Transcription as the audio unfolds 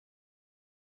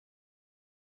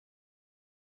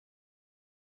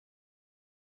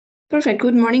Perfect.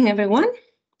 Good morning, everyone.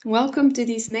 Welcome to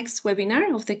this next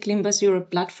webinar of the CleanBus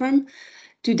Europe platform.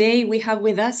 Today we have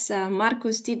with us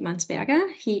Markus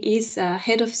Dietmannsberger. He is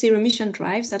head of Zero-Emission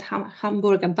Drives at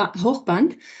Hamburger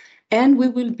Hochbahn, and we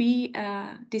will be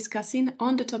discussing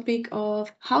on the topic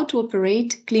of how to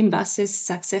operate clean buses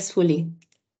successfully.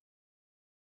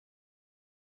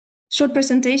 Short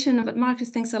presentation, but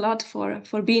Markus, thanks a lot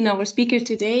for being our speaker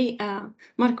today.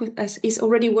 Markus is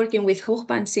already working with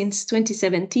Hochbahn since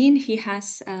 2017. He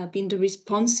has been the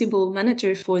responsible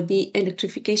manager for the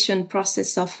electrification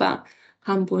process of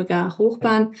Hamburger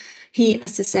Hochbahn. He,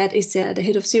 as I said, is the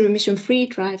head of zero-emission free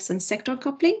drives and sector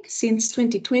coupling since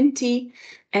 2020,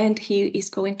 and he is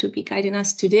going to be guiding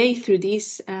us today through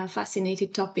this fascinating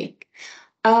topic.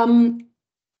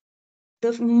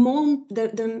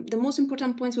 The most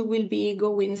important points we will be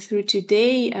going through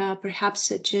today,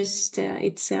 perhaps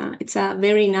it's a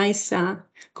very nice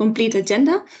complete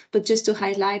agenda, but just to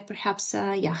highlight perhaps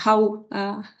how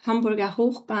Hamburger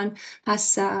Hochbahn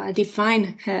has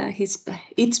defined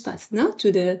its path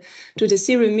to the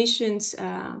zero emissions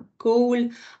goal,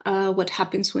 what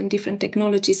happens when different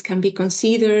technologies can be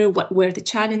considered, what were the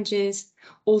challenges,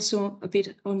 also a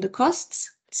bit on the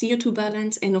costs, CO2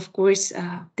 balance, and of course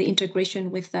the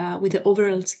integration with the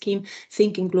overall scheme,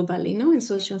 thinking globally, and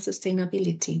social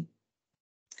sustainability.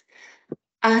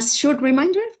 As short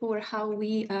reminder for how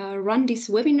we run these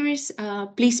webinars,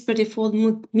 please by default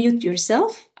mute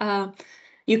yourself.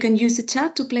 You can use the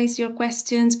chat to place your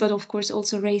questions, but of course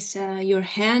also raise your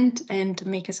hand and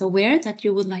make us aware that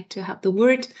you would like to have the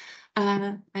word.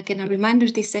 Again, a reminder,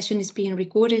 this session is being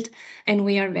recorded and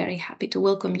we are very happy to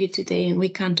welcome you today, and we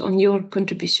count on your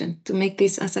contribution to make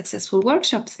this a successful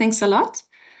workshop. Thanks a lot.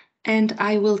 And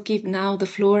I will give now the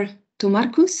floor to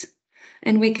Markus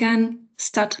and we can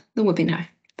start the webinar.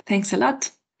 Thanks a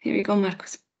lot. Here you go,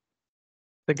 Markus.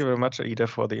 Thank you very much, Aida,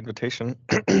 for the invitation.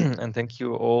 And thank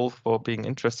you all for being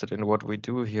interested in what we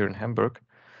do here in Hamburg.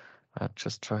 I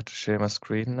just try to share my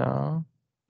screen now.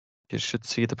 You should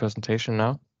see the presentation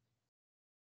now.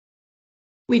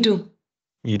 We do.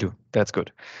 You do. That's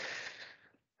good.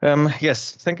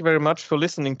 Yes, thank you very much for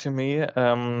listening to me.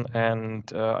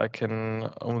 I can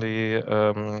only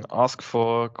ask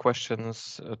for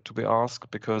questions to be asked,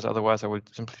 because otherwise I will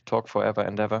simply talk forever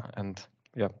and ever. And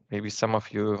yeah, maybe some of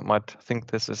you might think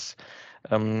this is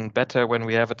better when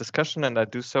we have a discussion, and I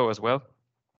do so as well.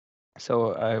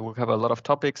 So I will have a lot of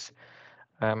topics,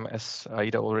 as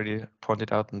Aida already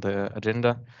pointed out in the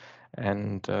agenda.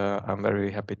 And I'm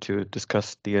very happy to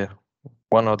discuss the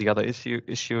one or the other issue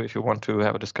if you want to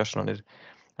have a discussion on it,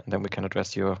 and then we can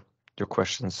address your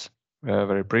questions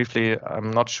very briefly.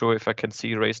 I'm not sure if I can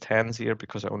see raised hands here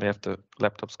because I only have the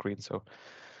laptop screen, so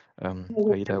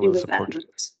Aida will support.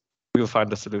 We will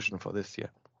find a solution for this, yeah.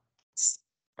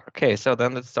 Okay, so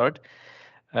then let's start.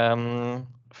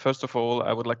 First of all,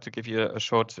 I would like to give you a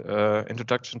short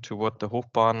introduction to what the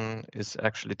Hochbahn is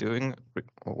actually doing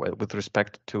with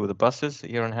respect to the buses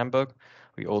here in Hamburg.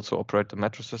 We also operate the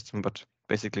metro system, but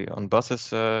basically on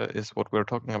buses is what we're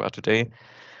talking about today.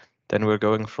 Then we're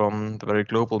going from the very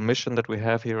global mission that we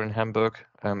have here in Hamburg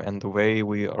and the way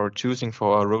we are choosing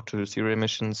for our road to zero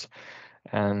emissions.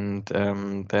 And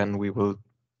then we will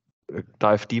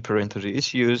dive deeper into the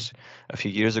issues. A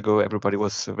few years ago, everybody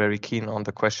was very keen on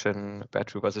the question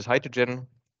battery versus hydrogen.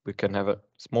 We can have a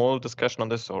small discussion on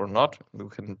this or not. We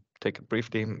can take it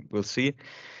briefly, we'll see.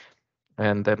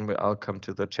 And then I'll come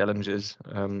to the challenges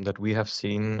that we have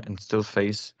seen and still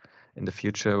face in the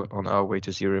future on our way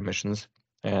to zero emissions.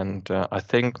 And I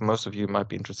think most of you might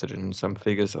be interested in some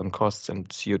figures on costs and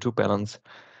CO2 balance.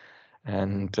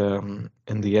 And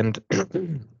in the end,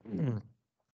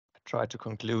 try to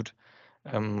conclude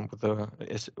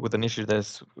with an issue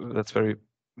that's very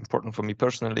important for me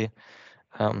personally,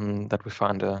 that we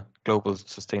find a global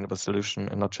sustainable solution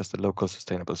and not just a local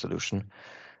sustainable solution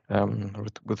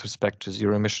with respect to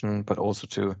zero emission, but also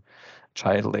to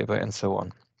child labor and so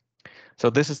on. So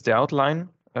this is the outline.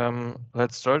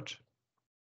 Let's start.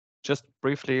 Just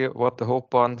briefly what the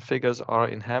Hochbahn figures are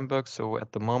in Hamburg. So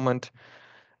at the moment,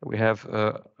 we have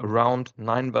around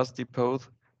 9 bus depots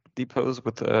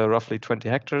with roughly 20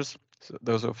 hectares. So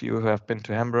those of you who have been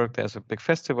to Hamburg, there's a big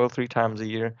festival 3 times a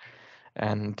year,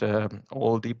 and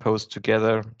all depots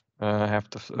together have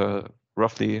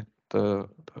roughly the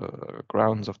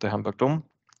grounds of the Hamburg Dome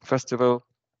Festival.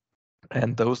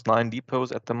 And those 9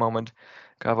 depots at the moment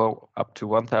cover up to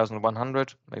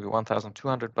 1,100, maybe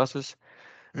 1,200 buses.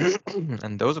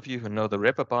 And those of you who know the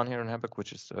Reeperbahn here in Hamburg,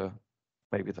 which is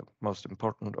maybe the most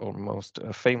important or most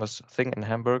famous thing in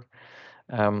Hamburg,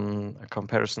 a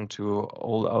comparison to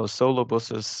all our solo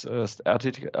buses,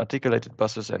 articulated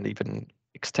buses, and even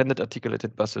extended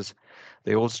articulated buses.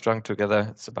 They all strung together.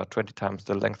 It's about 20 times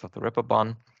the length of the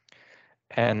Reeperbahn.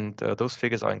 And those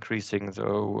figures are increasing.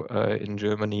 So in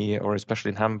Germany, or especially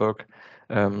in Hamburg,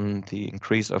 the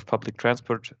increase of public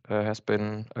transport has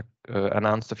been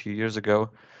announced a few years ago.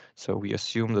 So we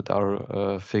assume that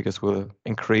our figures will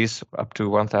increase up to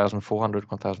 1,400,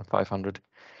 1,500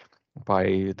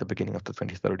 by the beginning of the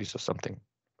 2030s or something.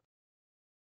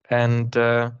 And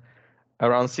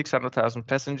around 600,000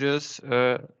 passengers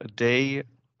a day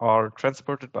are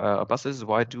transported by our buses.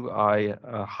 Why do I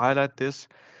highlight this?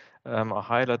 I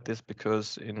highlight this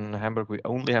because in Hamburg we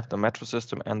only have the metro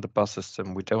system and the bus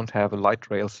system. We don't have a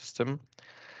light rail system,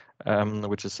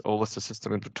 which is always the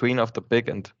system in between of the big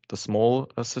and the small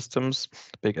systems,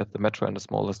 big as the metro and the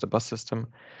small as the bus system.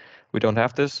 We don't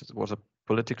have this. It was a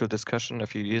political discussion a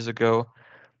few years ago,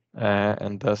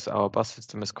 and thus our bus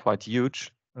system is quite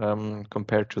huge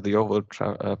compared to the overall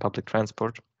public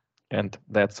transport. And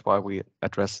that's why we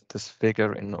address this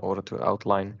figure in order to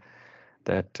outline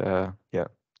that,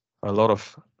 a lot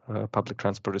of public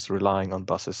transport is relying on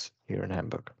buses here in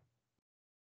Hamburg.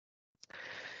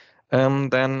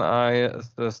 Then I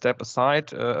step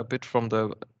aside a bit from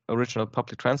the original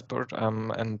public transport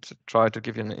and try to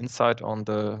give you an insight on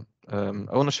the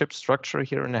ownership structure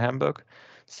here in Hamburg.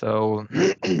 So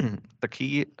the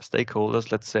key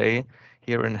stakeholders, let's say,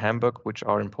 here in Hamburg, which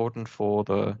are important for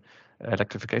the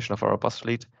electrification of our bus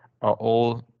fleet, are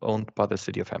all owned by the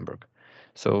city of Hamburg.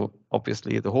 So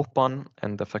obviously the Hochbahn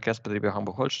and the Verkehrsbetriebe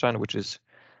Hamburg-Holstein, which is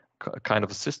kind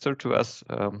of a sister to us,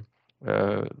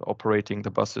 operating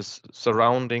the buses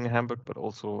surrounding Hamburg, but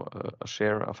also a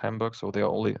share of Hamburg. So they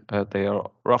are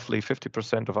roughly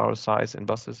 50% of our size in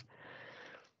buses.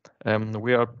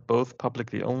 We are both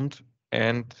publicly owned,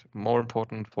 and more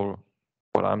important for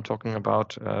what I'm talking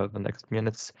about the next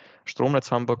minutes, Stromnetz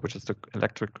Hamburg, which is the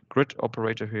electric grid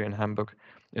operator here in Hamburg,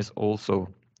 is also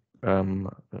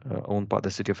owned by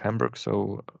the city of Hamburg.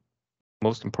 So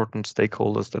most important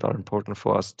stakeholders that are important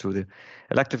for us to the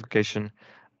electrification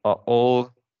are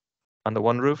all under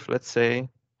one roof, let's say.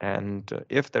 And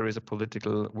if there is a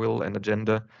political will and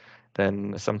agenda,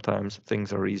 then sometimes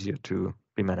things are easier to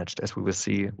be managed, as we will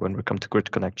see when we come to grid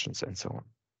connections and so on.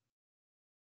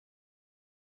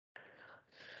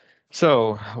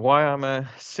 So why am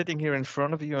sitting here in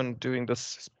front of you and doing this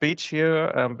speech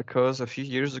here? Because a few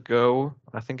years ago,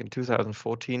 I think in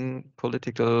 2014,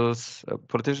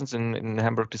 politicians in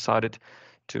Hamburg decided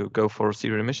to go for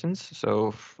zero emissions.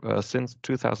 So since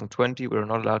 2020, we're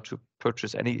not allowed to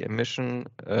purchase any emission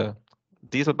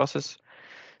diesel buses.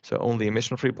 So only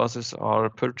emission-free buses are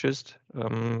purchased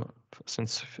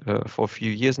since for a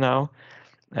few years now.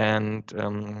 And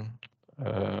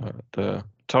the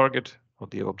target or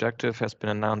the objective has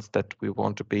been announced that we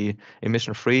want to be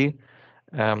emission-free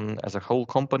as a whole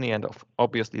company, and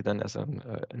obviously then as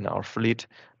in our fleet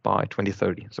by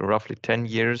 2030. So roughly 10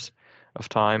 years of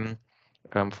time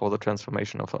for the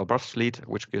transformation of our bus fleet,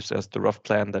 which gives us the rough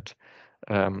plan that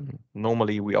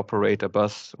normally we operate a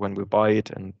bus when we buy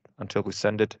it and until we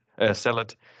sell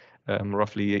it,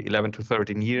 roughly 11 to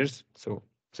 13 years. So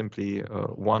simply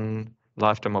one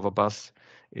lifetime of a bus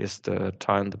is the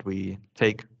time that we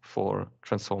take for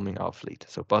transforming our fleet.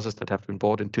 So buses that have been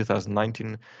bought in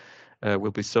 2019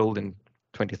 will be sold in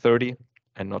 2030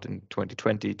 and not in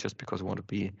 2020, just because we want to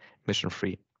be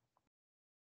emission-free.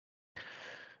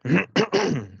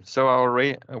 So our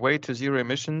way to zero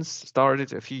emissions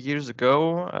started a few years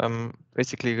ago.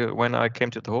 Basically, when I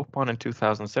came to the Hochbahn in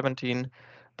 2017,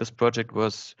 this project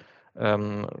was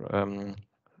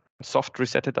soft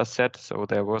resetted, as said. So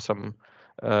there were some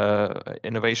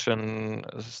innovation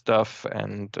stuff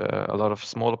and a lot of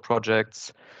smaller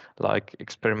projects like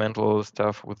experimental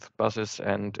stuff with buses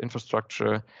and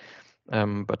infrastructure.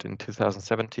 But in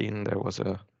 2017, there was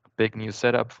a big new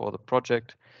setup for the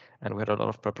project, and we had a lot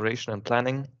of preparation and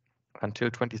planning until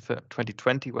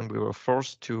 2020, when we were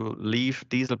forced to leave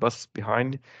diesel buses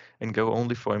behind and go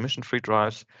only for emission-free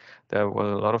drives. There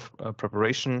was a lot of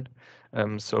preparation.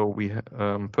 So we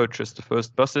purchased the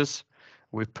first buses,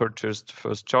 we purchased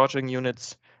first charging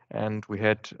units, and we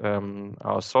had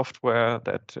our software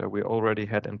that we already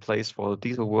had in place for the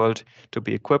diesel world to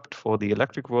be equipped for the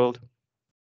electric world.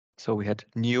 So we had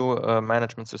new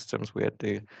management systems, we had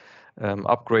the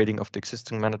upgrading of the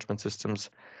existing management systems,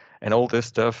 and all this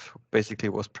stuff basically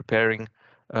was preparing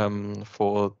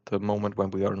for the moment when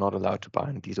we are not allowed to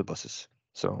buy diesel buses.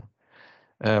 So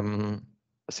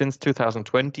since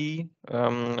 2020,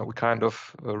 we kind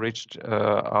of reached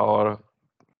our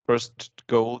first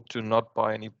goal to not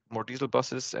buy any more diesel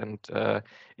buses. And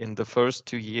in the first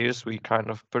 2 years, we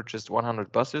kind of purchased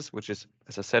 100 buses, which is,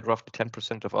 as I said, roughly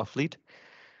 10% of our fleet.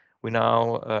 We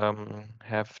now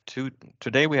have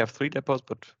today we have 3 depots,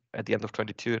 but at the end of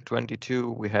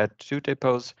 2022, we had 2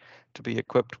 depots to be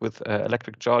equipped with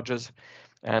electric chargers,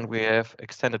 and we have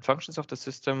extended functions of the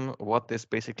system. What this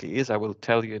basically is, I will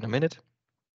tell you in a minute.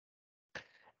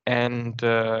 And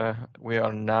we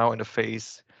are now in a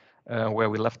phase where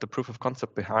we left the proof of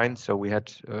concept behind. So we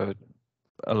had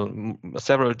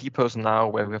several depots now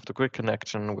where we have the grid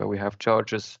connection, where we have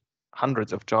chargers,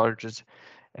 hundreds of chargers,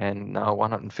 and now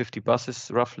 150 buses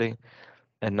roughly.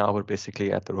 And now we're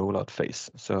basically at the rollout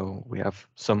phase. So we have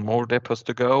some more depots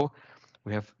to go.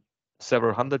 We have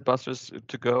several hundred buses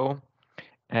to go.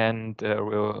 And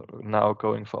we're now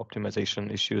going for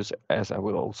optimization issues, as I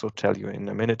will also tell you in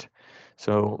a minute.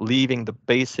 So leaving the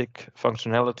basic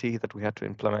functionality that we had to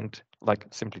implement, like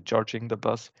simply charging the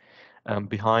bus,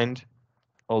 behind,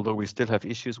 although we still have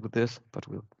issues with this, but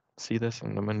we'll see this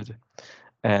in a minute,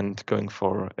 and going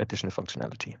for additional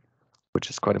functionality, which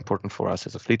is quite important for us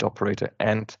as a fleet operator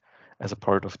and as a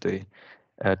part of the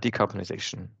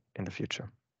decarbonization in the future.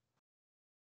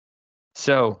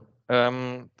 So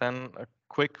then a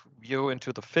quick view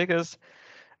into the figures.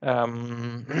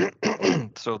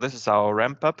 So this is our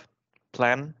ramp-up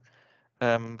plan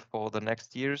for the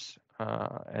next years.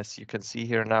 As you can see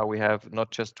here now, we have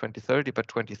not just 2030, but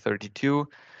 2032.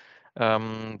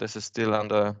 This is still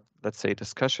under, let's say,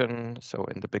 discussion. So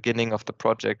in the beginning of the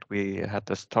project, we had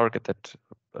this target that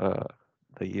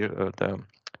the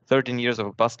 13 years of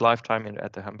a bus lifetime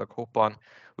at the Hamburger Hochbahn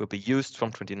will be used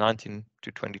from 2019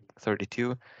 to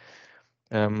 2032.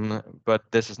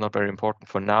 But this is not very important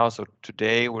for now. So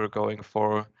today we're going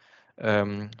for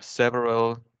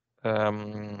several,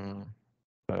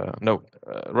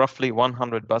 roughly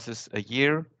 100 buses a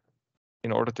year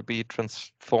in order to be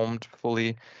transformed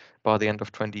fully by the end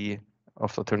of the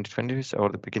 2020s or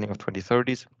the beginning of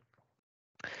 2030s.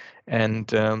 And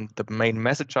the main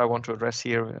message I want to address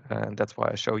here, and that's why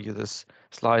I show you this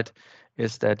slide,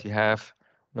 is that you have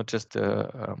not just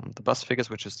the bus figures,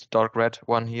 which is the dark red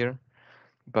one here,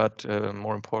 but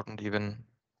more important even,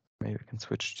 maybe we can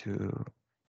switch to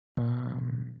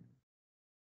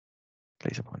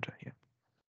laser pointer here.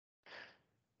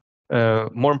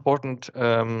 More important,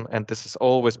 and this has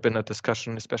always been a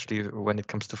discussion, especially when it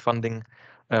comes to funding,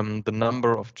 the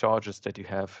number of chargers that you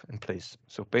have in place.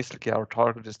 So basically our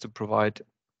target is to provide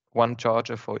 1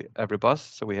 charger for every bus.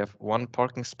 So we have 1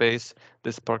 parking space.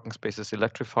 This parking space is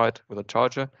electrified with a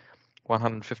charger,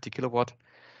 150 kilowatt.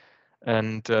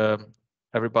 And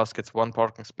every bus gets 1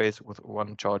 parking space with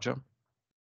 1 charger.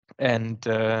 And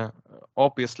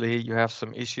obviously you have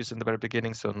some issues in the very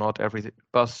beginning. So not every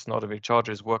bus, not every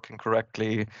charger is working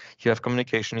correctly. You have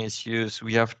communication issues.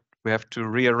 We have to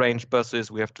rearrange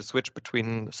buses. We have to switch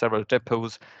between several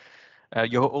depots.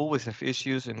 You always have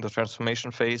issues in the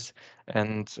transformation phase.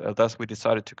 And thus we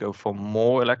decided to go for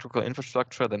more electrical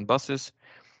infrastructure than buses.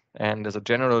 And as a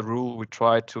general rule, we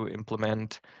try to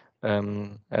implement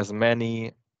as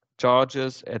many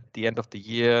chargers at the end of the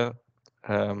year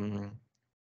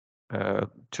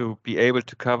to be able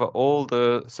to cover all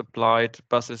the supplied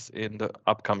buses in the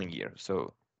upcoming year.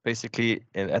 So basically,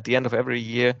 at the end of every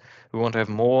year, we want to have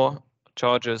more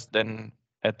chargers than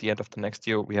at the end of the next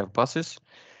year we have buses.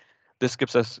 This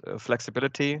gives us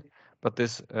flexibility, but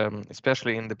this,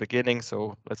 especially in the beginning,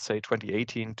 so let's say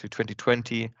 2018 to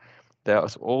 2020, there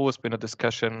has always been a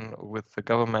discussion with the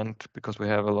government because we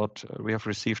have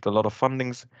received a lot of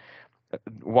fundings.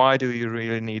 Why do you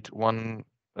really need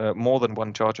more than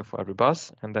 1 charger for every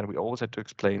bus? And then we always had to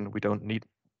explain we don't need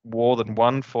more than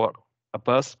 1 for a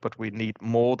bus, but we need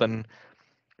more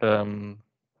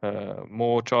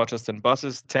chargers than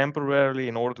buses temporarily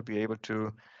in order to be able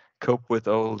to cope with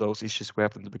all those issues we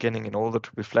have in the beginning, in order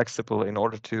to be flexible, in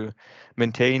order to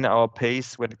maintain our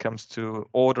pace when it comes to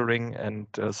ordering and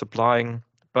supplying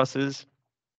buses.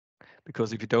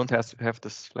 Because if you don't have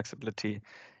this flexibility,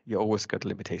 you always get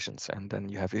limitations, and then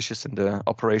you have issues in the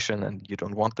operation, and you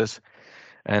don't want this.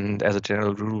 And as a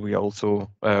general rule, we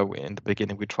also, in the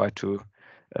beginning, we try to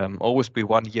always be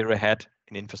 1 year ahead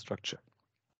in infrastructure.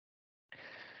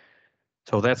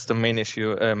 So that's the main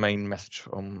issue, main message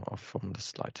from this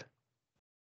slide.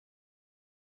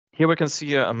 Here we can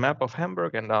see a map of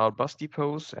Hamburg and our bus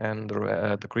depots, and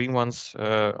the green ones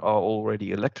are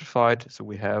already electrified. So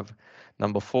we have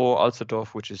number 4,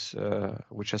 Alsterdorf,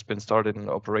 which has been started in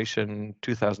operation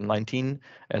 2019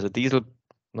 as a diesel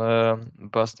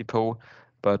bus depot,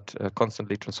 but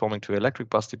constantly transforming to electric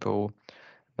bus depot.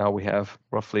 Now we have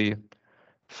roughly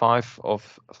 5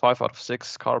 out of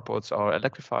 6 carports are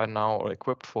electrified now or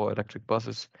equipped for electric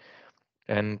buses.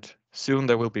 And soon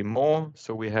there will be more.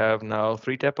 So we have now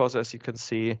 3 depots, as you can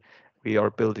see, We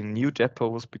are building new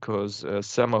depots because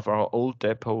some of our old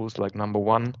depots, like number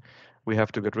 1, we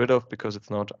have to get rid of because it's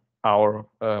not our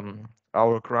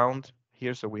ground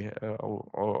here. So we are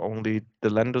only the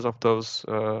lenders of those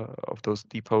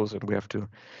depots, and we have to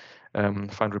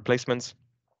find replacements.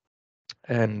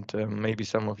 And maybe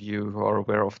some of you who are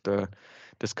aware of the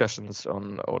discussions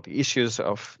on or the issues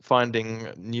of finding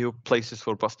new places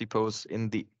for bus depots in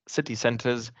the city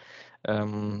centers,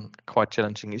 quite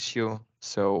challenging issue.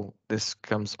 So this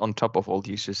comes on top of all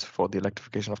the issues for the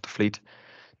electrification of the fleet,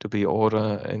 to be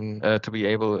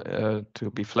able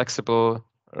to be flexible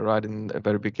right in the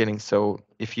very beginning. So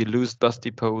if you lose bus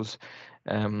depots,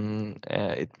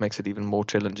 it makes it even more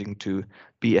challenging to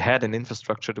be ahead in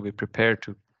infrastructure, to be prepared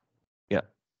to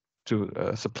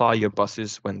supply your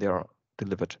buses when they are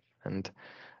delivered. And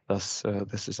thus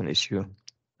this is an issue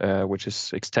which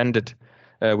extends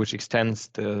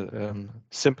the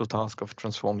simple task of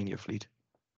transforming your fleet.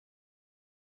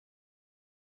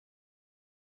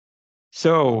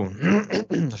 So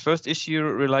the first issue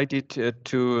related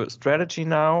to strategy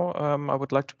now, I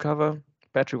would like to cover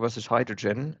battery versus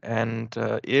hydrogen. And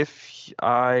if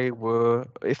I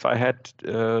had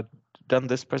done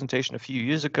this presentation a few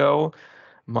years ago,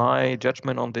 my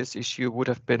judgment on this issue would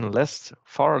have been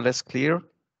far less clear,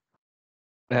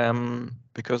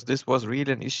 because this was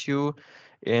really an issue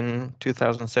in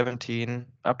 2017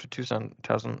 up to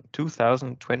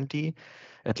 2020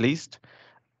 at least.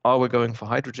 Are we going for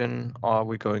hydrogen? Are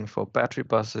we going for battery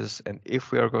buses? And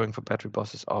if we are going for battery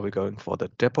buses, are we going for the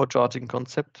depot charging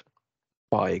concept,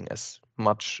 buying as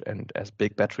much and as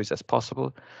big batteries as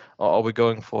possible? Or are we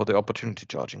going for the opportunity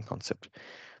charging concept?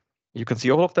 You can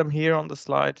see all of them here on the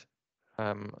slide.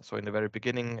 So in the very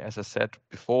beginning, as I said,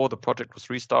 before the project was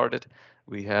restarted,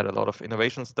 we had a lot of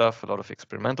innovation stuff, a lot of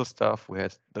experimental stuff. We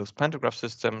had those pantograph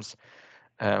systems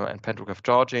and pantograph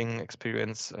charging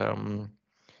experience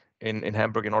in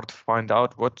Hamburg in order to find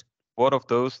out which of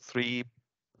those three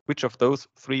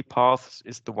paths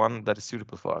is the one that is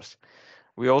suitable for us.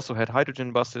 We also had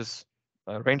hydrogen buses,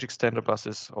 range extender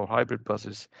buses, or hybrid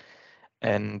buses,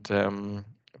 and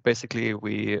basically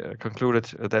we concluded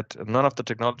that none of the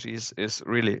technologies is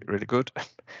really good.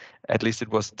 At least it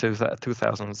was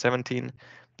 2017,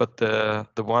 but the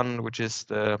one which is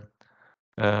the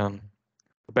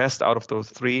best out of those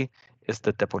three is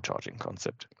the depot charging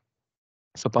concept.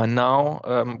 So by now,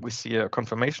 we see a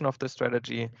confirmation of this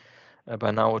strategy.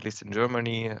 By now, at least in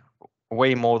Germany,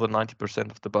 way more than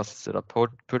 90% of the buses that are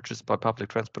purchased by public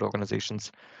transport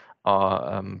organizations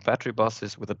are battery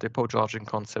buses with a depot charging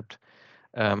concept.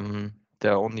 There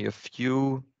are only a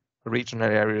few regional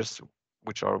areas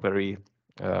which are which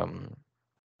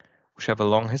have a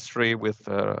long history with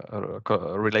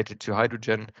related to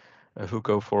hydrogen, who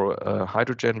go for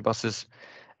hydrogen buses.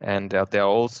 And there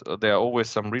are always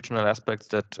some regional aspects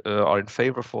that are in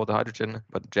favor for the hydrogen,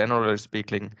 but generally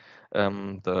speaking,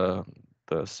 the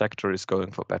sector is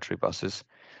going for battery buses.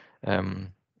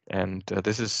 And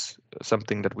this is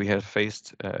something that we have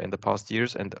faced in the past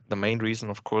years. And the main reason,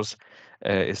 of course,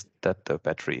 is that the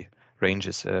battery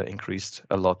ranges increased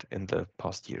a lot in the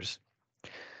past years.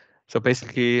 So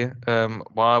basically,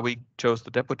 why we chose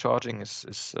the depot charging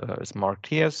is marked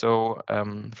here. So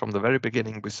from the very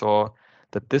beginning, we saw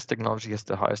that this technology has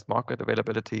the highest market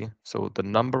availability. So the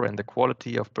number and the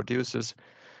quality of producers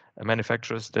and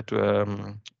manufacturers that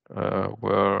were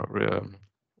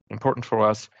important for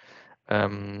us,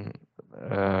 the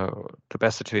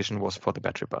best situation was for the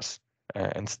battery bus.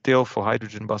 And still for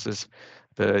hydrogen buses,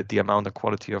 the amount and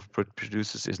quality of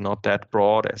producers is not that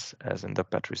broad as in the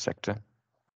battery sector.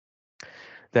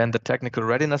 Then the technical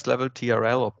readiness level,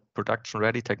 TRL, or production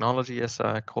ready technology, as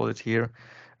I call it here,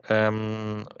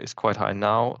 is quite high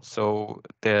now. So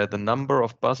the number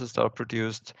of buses that are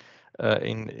produced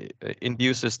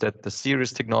induces that the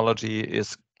series technology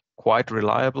is quite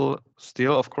reliable.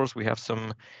 Still, of course, we have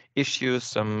some issues,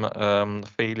 some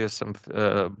failures, some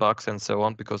bugs, and so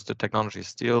on, because the technology is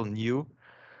still new.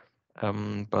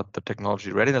 But the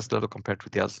technology readiness level compared to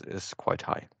the others is quite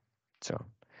high.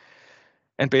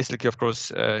 And basically, of course,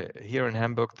 here in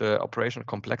Hamburg, the operational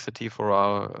complexity for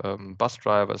our bus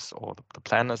drivers or the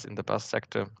planners in the bus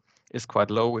sector is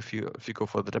quite low if you go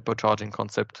for the depot charging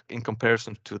concept. In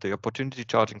comparison to the opportunity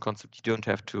charging concept, you don't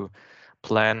have to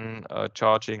plan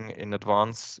charging in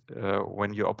advance.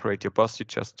 When you operate your bus, you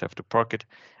just have to park it,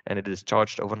 and it is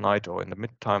charged overnight or in the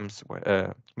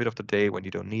mid of the day when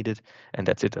you don't need it, and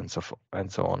that's it, and so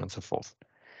on and so forth.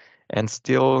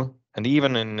 And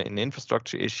even in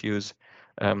infrastructure issues,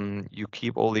 you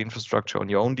keep all the infrastructure on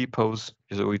your own depots,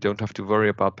 so you don't have to worry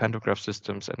about pantograph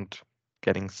systems and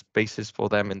getting spaces for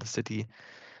them in the city.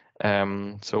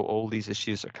 So all these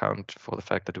issues account for the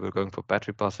fact that we're going for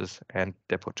battery buses and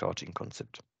depot charging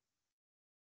concept.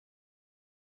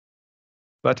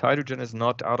 But hydrogen is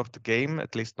not out of the game,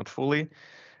 at least not fully,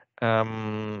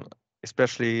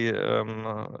 especially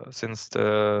since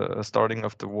the starting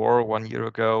of the war 1 year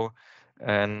ago,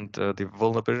 and the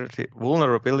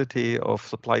vulnerability of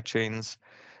supply chains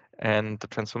and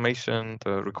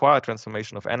the required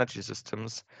transformation of energy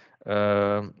systems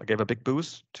gave a big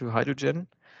boost to hydrogen.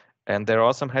 And there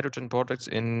are some hydrogen projects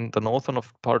in the northern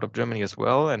part of Germany as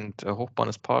well. And Hochbahn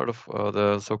is part of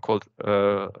the so-called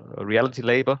reality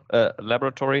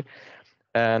laboratory.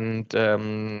 And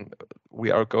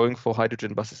we are going for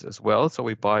hydrogen buses as well. So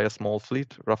we buy a small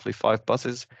fleet, roughly 5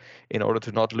 buses, in order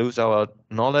to not lose our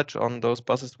knowledge on those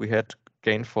buses we had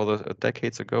gained for the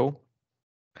decades ago.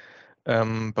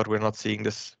 But we're not seeing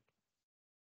this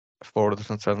for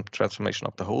the transformation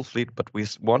of the whole fleet, but we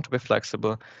want to be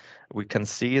flexible. We can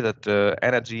see that the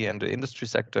energy and the industry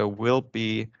sector will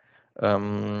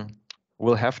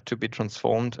have to be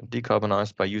transformed and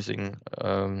decarbonized by using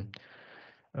a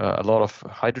lot of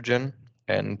hydrogen.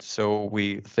 And so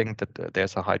we think that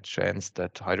there's a high chance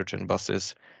that hydrogen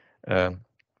buses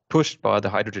pushed by the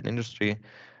hydrogen industry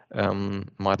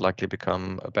might likely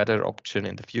become a better option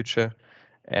in the future.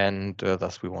 And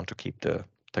thus we want to keep the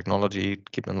technology,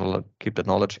 keep the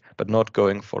knowledge, but not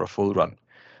going for a full run.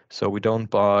 So we don't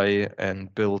buy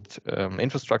and build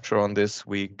infrastructure on this.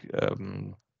 We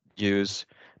use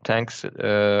tanks,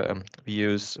 we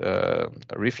use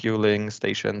refueling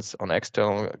stations on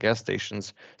external gas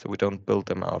stations, so we don't build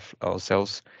them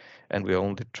ourselves, and we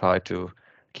only try to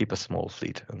keep a small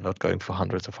fleet and not going for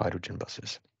hundreds of hydrogen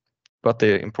buses. But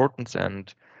the importance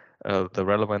and the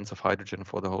relevance of hydrogen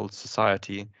for the whole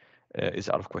society is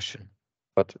out of question,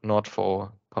 but not for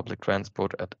public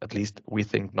transport, at least we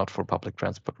think not for public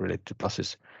transport related to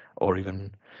buses or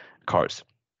even cars.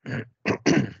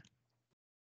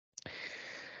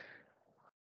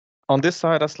 On this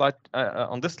slide, I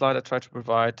try to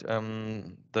provide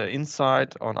the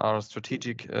insight on our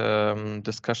strategic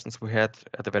discussions we had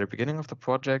at the very beginning of the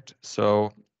project.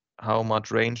 So how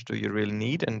much range do you really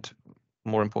need? And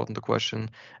more important, the question,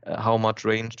 how much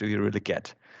range do you really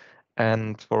get?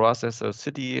 And for us as a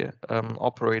city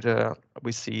operator,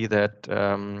 we see that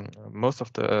most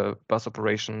of the bus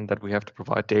operation that we have to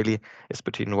provide daily is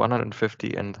between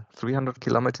 150 and 300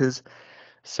 kilometers.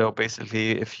 So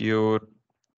basically, if you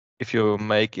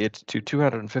make it to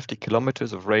 250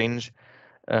 kilometers of range,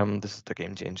 this is the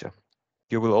game changer.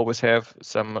 You will always have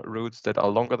some routes that are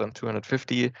longer than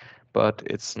 250, but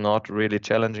it's not really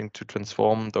challenging to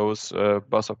transform those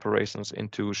bus operations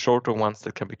into shorter ones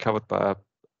that can be covered by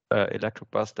an electric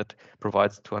bus that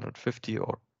provides 250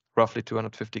 or roughly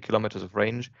 250 kilometers of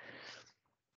range.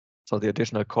 So the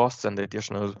additional costs and the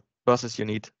additional buses you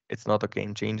need, it's not a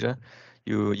game changer.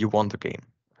 You won the game,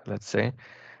 let's say.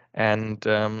 And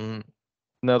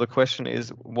now the question is,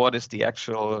 what is the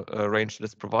actual range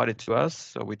that's provided to us?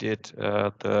 So we did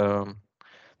the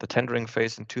tendering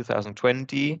phase in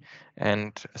 2020,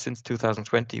 and since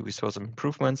 2020 we saw some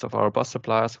improvements of our bus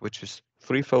suppliers, which is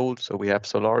threefold. So we have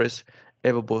Solaris,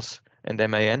 Everbus, and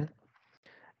MAN,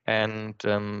 and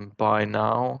by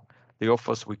now the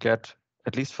offers we get,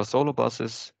 at least for solo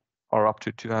buses, are up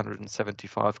to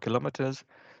 275 kilometers.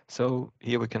 So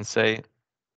here we can say,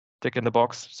 tick in the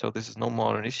box. So this is no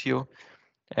more an issue.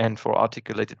 And for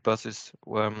articulated buses,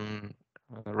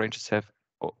 ranges have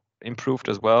improved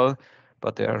as well,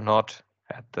 but they are not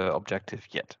at the objective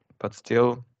yet. But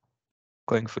still,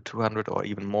 going for 200 or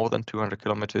even more than 200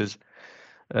 kilometers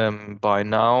by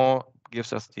now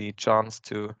gives us the chance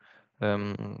to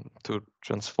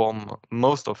transform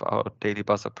most of our daily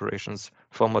bus operations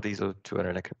from a diesel to an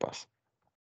electric bus.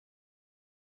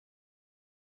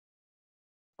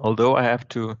 Although I have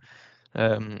to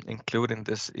include in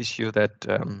this issue that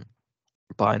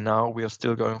by now we are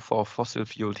still going for fossil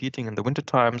fuel heating in the winter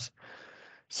times,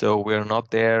 so we're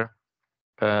not there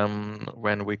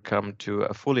when we come to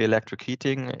a fully electric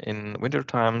heating in winter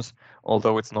times,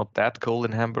 although it's not that cold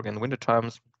in Hamburg in winter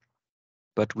times.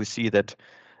 But we see that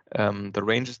the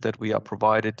ranges that we are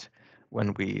provided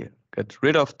when we get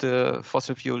rid of the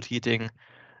fossil fuel heating,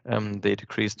 they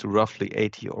decrease to roughly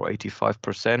 80 or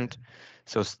 85%.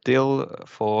 So still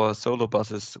for solo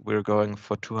buses, we're going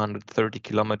for 230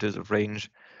 kilometers of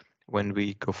range when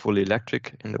we go fully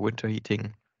electric in the winter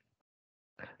heating.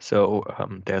 So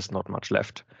there's not much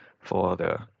left for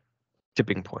the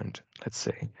tipping point, let's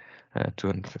say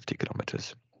 250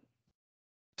 kilometers.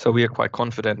 So we are quite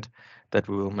confident that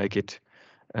we will make it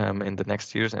in the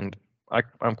next years, and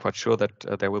I'm quite sure that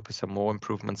there will be some more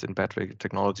improvements in battery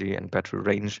technology and battery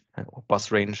range or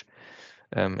bus range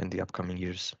in the upcoming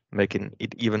years, making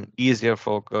it even easier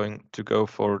for go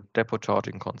for depot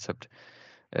charging concept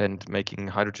and making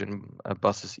hydrogen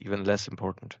buses even less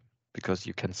important, because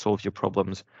you can solve your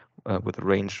problems with the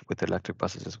range with electric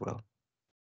buses as well.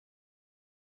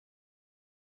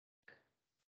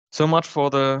 So much for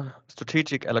the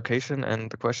strategic allocation and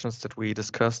the questions that we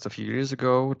discussed a few years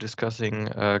ago, discussing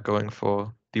going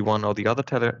for the one or the other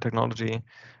technology.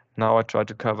 Now I try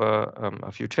to cover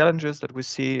a few challenges that we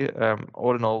see.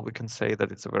 All in all, we can say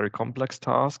that it's a very complex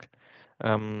task.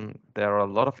 There are a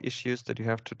lot of issues that you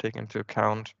have to take into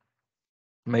account.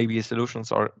 Maybe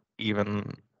solutions are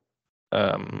even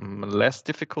less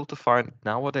difficult to find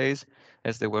nowadays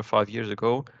as they were 5 years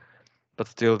ago, but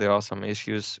still there are some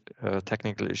issues,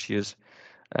 technical issues,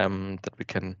 that we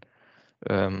can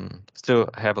still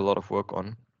have a lot of work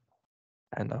on,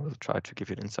 and I will try to give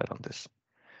you an insight on this.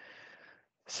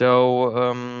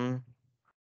 So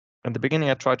in the beginning,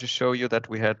 I tried to show you that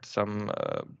we had some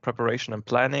preparation and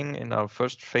planning in our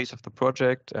first phase of the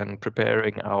project and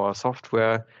preparing our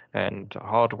software and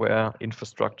hardware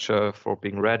infrastructure for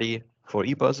being ready for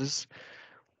e-buses.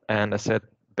 And I said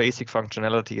basic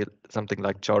functionality, something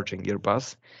like charging your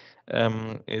bus,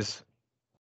 is,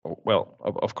 well,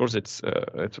 of course, it's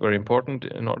very important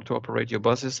in order to operate your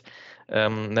buses.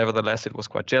 Nevertheless, it was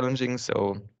quite challenging.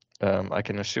 So I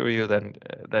can assure you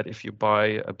that if you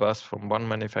buy a bus from one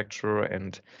manufacturer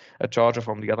and a charger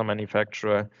from the other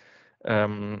manufacturer,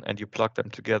 and you plug them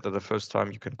together the first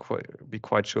time, you can be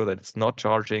quite sure that it's not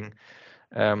charging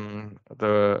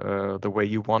the way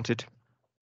you want it.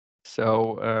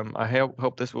 So I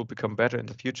hope this will become better in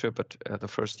the future, but the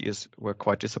first years were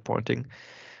quite disappointing.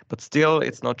 But still,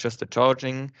 it's not just the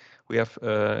charging. We have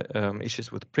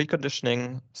issues with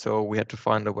preconditioning. So we had to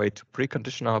find a way to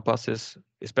precondition our buses,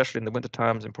 especially in the winter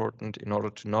times, important in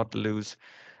order to not lose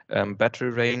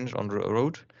battery range on the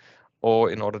road,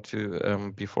 or in order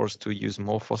to be forced to use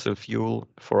more fossil fuel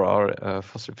for our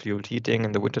fossil fuel heating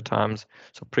in the winter times.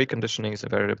 So preconditioning is a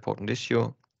very important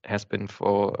issue, has been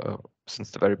for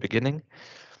since the very beginning.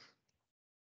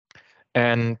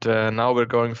 And now we're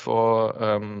going for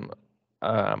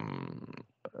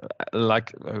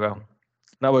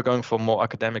now we're going for more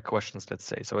academic questions, let's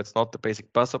say. So it's not the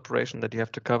basic bus operation that you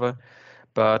have to cover,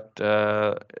 but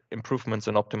improvements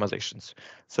and optimizations.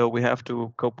 So we have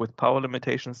to cope with power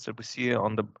limitations that we see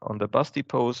on the bus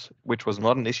depots, which was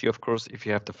not an issue, of course, if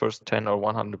you have the first 10 or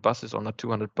 100 buses on a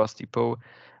 200 bus depot,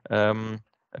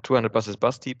 a 200 buses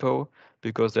bus depot,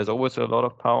 because there's always a lot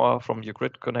of power from your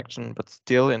grid connection. But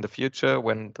still, in the future,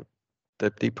 when the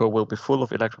depot will be full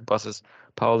of electric buses,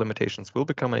 power limitations will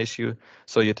become an issue.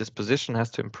 So your disposition has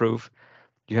to improve.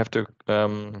 You have to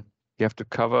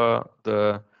cover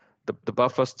the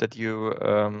buffers that you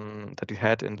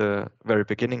had in the very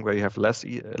beginning, where you have less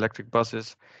electric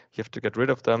buses. You have to get rid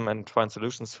of them and find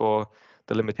solutions for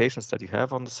the limitations that you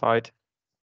have on the site.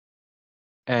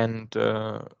 And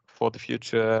for the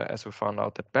future, as we found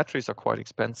out that batteries are quite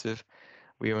expensive,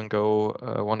 we even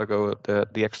want to go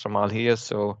the extra mile here.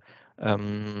 So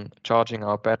charging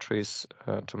our batteries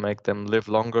to make them live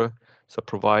longer. So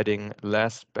providing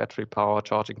less battery power,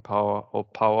 charging power, or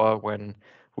power when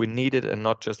we need it, and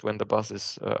not just when the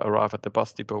buses arrive at the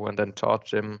bus depot and then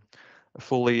charge them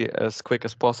fully as quick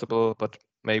as possible. But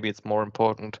maybe it's more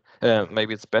important,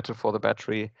 maybe it's better for the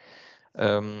battery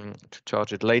to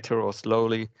charge it later or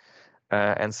slowly,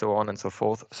 and so on and so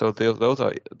forth. So those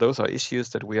are issues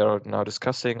that we are now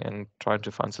discussing and trying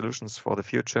to find solutions for the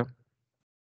future.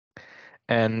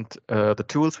 And the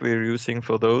tools we're using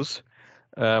for those,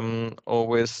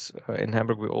 always in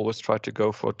Hamburg, we always try to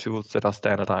go for tools that are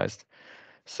standardized.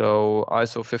 So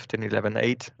ISO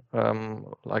 15118,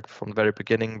 like from the very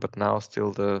beginning, but now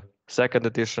still the second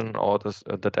edition, or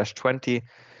the Dash 20,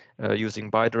 using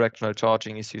bidirectional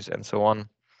charging issues and so on,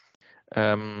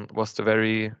 was the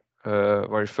very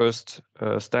first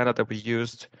standard that we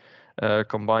used,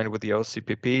 combined with the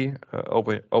OCPP,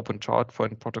 Open Charge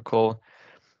Point Protocol.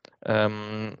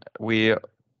 We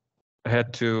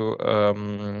had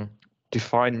to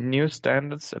define new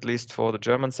standards, at least for the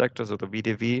German sector, so the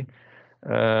VDV,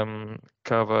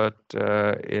 covered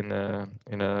in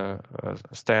a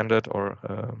standard or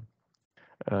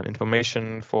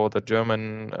information for the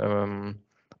German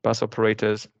bus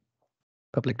operators,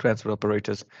 public transport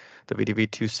operators, the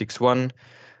VDV 261,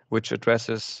 which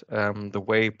addresses the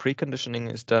way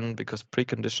preconditioning is done, because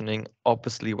preconditioning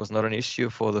obviously was not an issue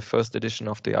for the first edition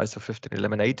of the ISO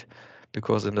 15118,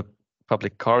 because in the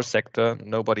public car sector,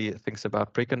 nobody thinks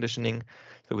about preconditioning.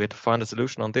 So we had to find a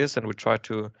solution on this, and we tried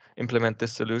to implement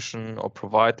this solution or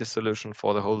provide this solution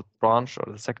for the whole branch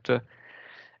or the sector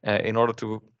in order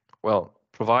to, well,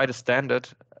 provide a standard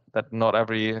that not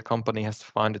every company has to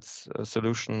find its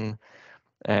solution,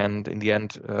 and in the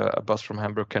end, a bus from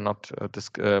Hamburg cannot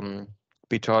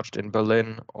be charged in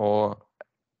Berlin, or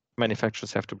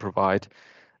manufacturers have to provide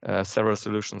several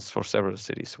solutions for several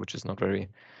cities, which is not very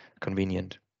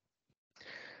convenient.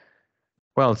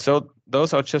 Well, so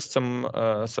those are just some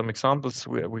examples.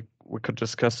 We could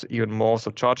discuss even more. So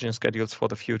charging schedules for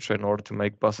the future in order to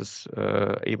make buses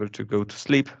able to go to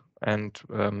sleep and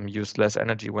use less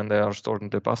energy when they are stored in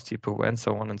the bus depot, and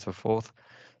so on and so forth.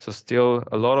 So still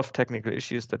a lot of technical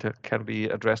issues that can be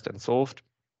addressed and solved.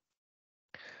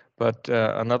 But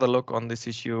another look on this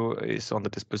issue is on the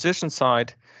disposition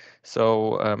side.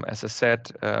 So as I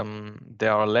said,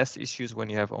 there are less issues when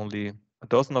you have only a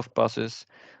dozen of buses,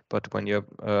 but when your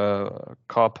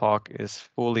car park is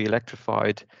fully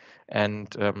electrified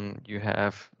and you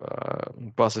have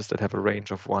buses that have a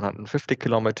range of 150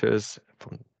 kilometers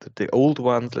from the old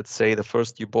ones, let's say the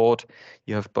first you bought,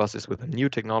 you have buses with a new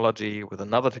technology, with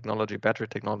another technology, battery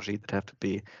technology, that have to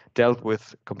be dealt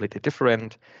with completely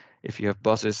different. If you have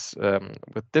buses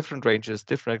with different ranges,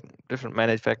 different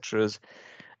manufacturers,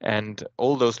 and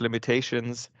all those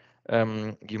limitations,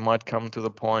 you might come to the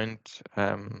point,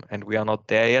 and we are not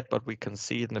there yet, but we can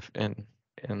see in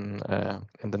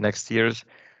the next years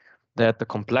that the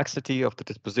complexity of the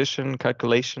disposition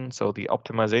calculation, so the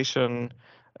optimization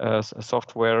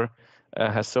software,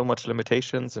 has so much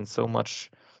limitations and so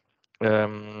much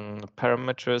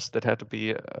parameters that have to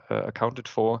be accounted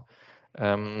for.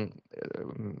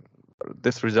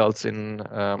 This results in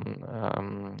a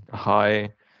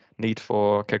high need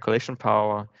for calculation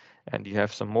power, and you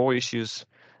have some more issues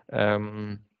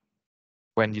when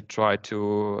you try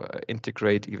to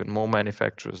integrate even more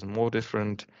manufacturers and more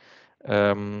different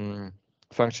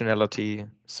functionality.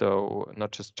 So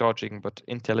not just charging, but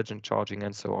intelligent charging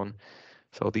and so on.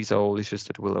 So these are all issues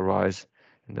that will arise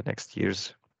in the next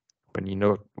years when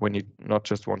you not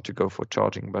just want to go for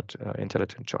charging, but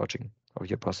intelligent charging of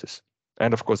your buses,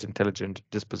 and of course intelligent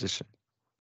disposition.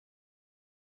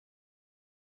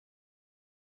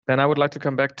 Then I would like to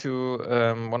come back to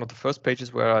one of the first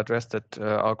pages where I addressed that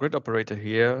our grid operator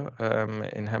here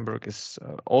in Hamburg is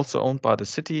also owned by the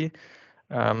city.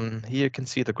 Here you can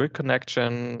see the grid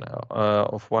connection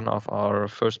of one of our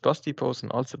first bus depots in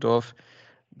Alsterdorf.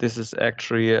 This is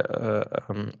actually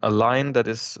a line that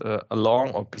is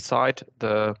along or beside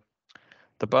the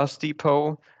bus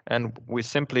depot, and we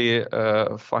simply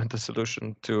find the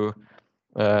solution to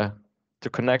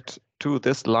connect to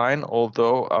this line,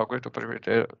 although our grid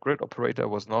operator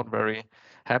was not very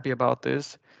happy about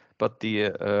this. But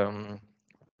the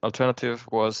alternative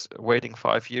was waiting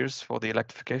 5 years for the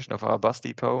electrification of our bus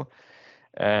depot,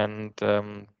 and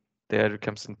there it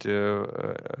comes into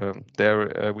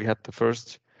we had the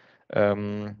first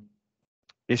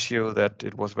issue that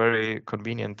it was very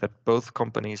convenient that both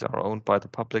companies are owned by the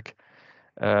public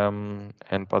and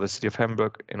by the city of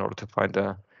Hamburg in order to find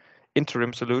a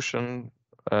interim solution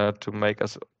to make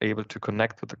us able to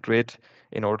connect with the grid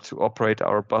in order to operate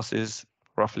our buses,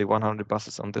 roughly 100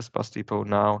 buses on this bus depot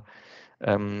now,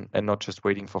 and not just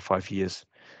waiting for 5 years.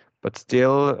 But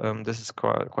still, this is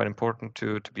quite important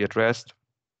to be addressed,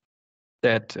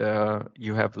 that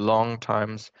you have long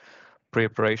times,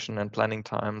 preparation and planning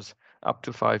times, up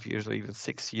to 5 years or even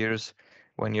 6 years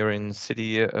when you're in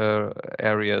city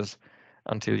areas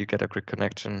until you get a grid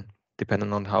connection,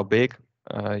 depending on how big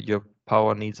your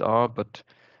power needs are. But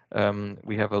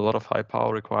we have a lot of high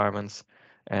power requirements,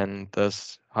 and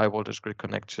thus high voltage grid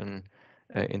connection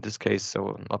in this case,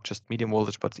 so not just medium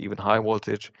voltage, but even high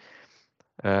voltage,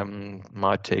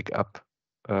 might take up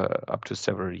to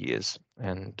several years.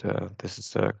 And this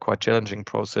is a quite challenging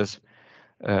process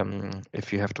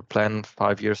if you have to plan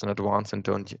 5 years in advance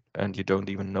and you don't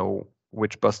even know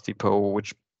which bus depot,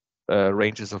 which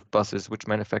ranges of buses, which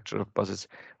manufacturer of buses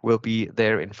will be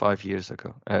there in 5 years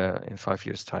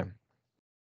time.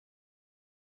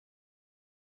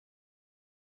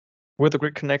 With the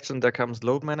grid connection, there comes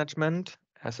load management.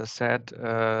 As I said,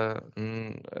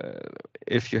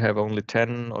 if you have only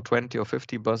 10 or 20 or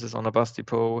 50 buses on a bus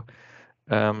depot,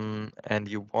 and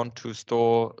you want to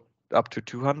store up to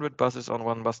 200 buses on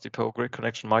one bus depot, grid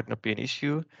connection might not be an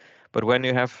issue. But when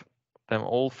you have them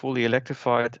all fully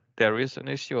electrified, there is an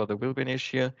issue, or there will be an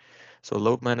issue. So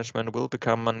load management will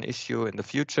become an issue in the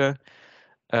future.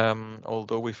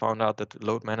 Although we found out that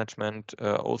load management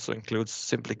also includes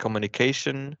simply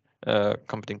communication,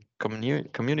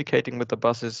 communicating with the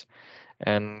buses,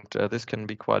 and this can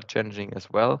be quite challenging as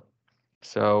well.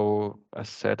 So as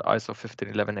I said, ISO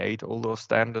 15118, all those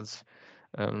standards,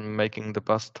 making the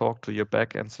bus talk to your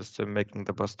back-end system, making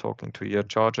the bus talking to your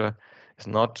charger is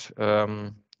not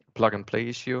plug and play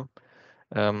issue.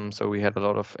 So we had a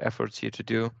lot of efforts here to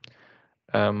do.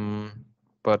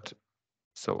 But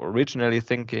so originally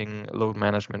thinking load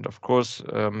management, of course,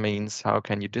 means how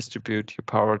can you distribute your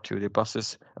power to the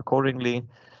buses accordingly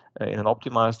in an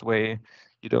optimized way.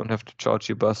 You don't have to charge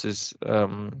your buses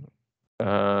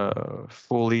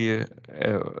fully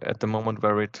at the moment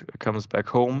where it comes back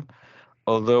home,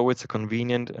 although it's a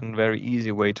convenient and very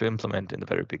easy way to implement in the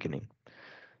very beginning.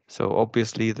 So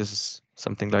obviously this is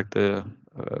something like the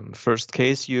first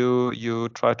case you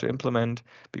try to implement,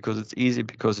 because it's easy,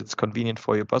 because it's convenient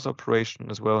for your bus operation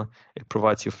as well. It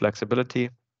provides you flexibility,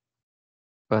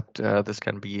 but this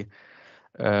can be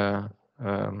the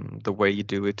way you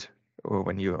do it, or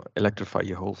when you electrify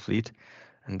your whole fleet,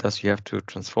 and thus you have to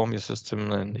transform your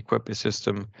system and equip your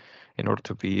system in order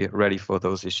to be ready for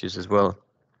those issues as well.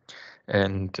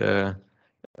 And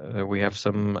we have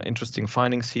some interesting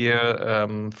findings here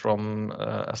from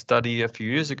a study a few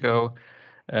years ago,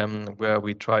 where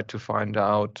we tried to find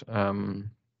out.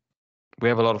 We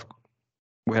had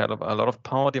a lot of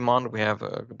power demand. We have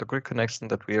the grid connection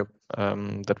that we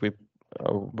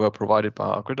were provided by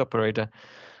our grid operator.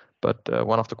 But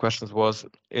one of the questions was,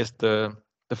 is the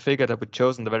figure that we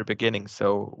chose in the very beginning?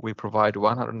 So we provide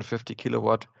 150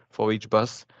 kilowatt for each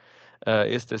bus.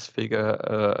 Is this figure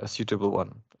a suitable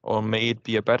one? Or may it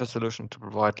be a better solution to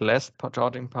provide less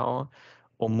charging power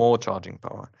or more charging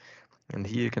power? And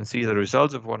here you can see the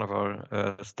results of one of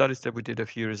our studies that we did a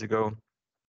few years ago.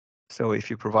 So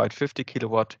if you provide 50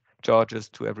 kilowatt chargers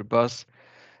to every bus,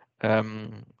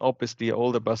 obviously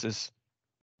all the buses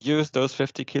use those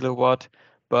 50 kilowatt,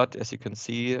 but as you can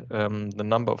see, the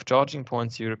number of charging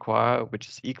points you require, which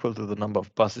is equal to the number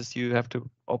of buses you have to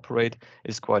operate,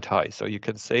 is quite high. So you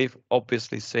can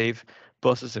obviously save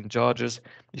buses and chargers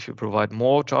if you provide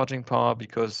more charging power,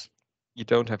 because you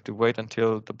don't have to wait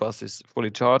until the bus is fully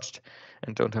charged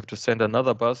and don't have to send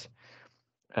another bus.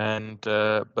 And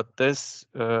but this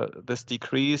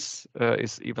decrease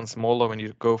is even smaller when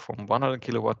you go from 100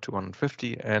 kilowatt to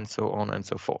 150, and so on and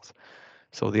so forth.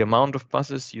 So the amount of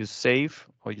buses you save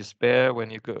or you spare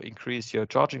when you increase your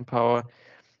charging power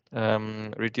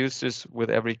reduces with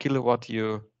every kilowatt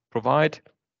you provide,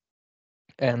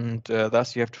 and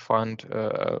thus you have to find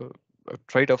a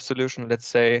trade-off solution, let's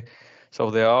say. So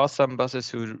there are some buses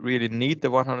who really need the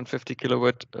 150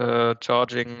 kilowatt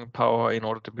charging power in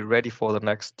order to be ready for the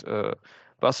next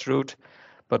bus route,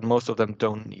 but most of them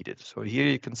don't need it. So here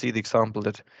you can see the example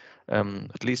that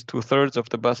at least 2/3 of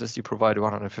the buses you provide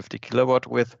 150 kilowatt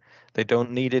with, they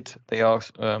don't need it. They are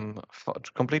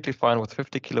completely fine with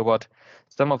 50 kilowatt.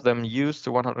 Some of them use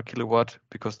the 100 kilowatt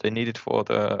because they need it for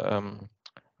the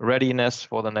readiness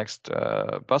for the next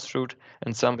bus route,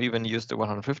 and some even use the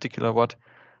 150 kilowatt,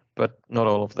 but not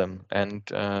all of them. And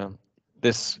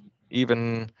this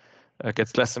even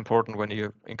gets less important when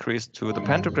you increase to the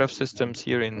pantograph systems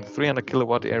here in 300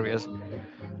 kilowatt areas.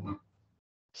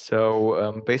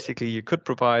 So basically you could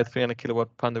provide 300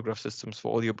 kilowatt pantograph systems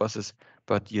for all your buses,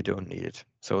 but you don't need it.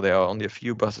 So there are only a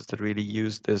few buses that really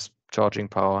use this charging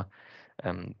power,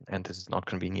 and this is not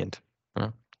convenient.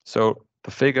 So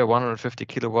the figure 150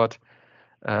 kilowatt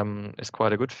is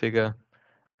quite a good figure,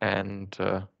 and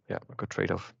yeah, a good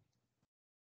trade-off.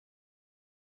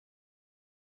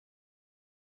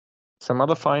 Some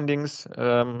other findings,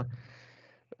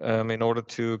 in order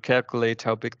to calculate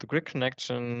how big the grid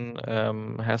connection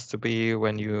has to be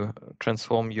when you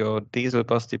transform your diesel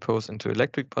bus depots into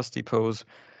electric bus depots.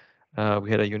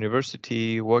 We had a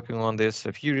university working on this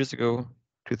a few years ago,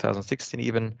 2016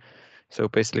 even. So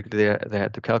basically they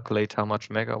had to calculate how much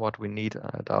megawatt we need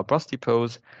at our bus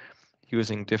depots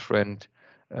using different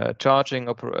charging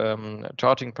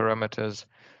parameters.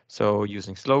 So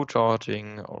using slow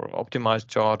charging or optimized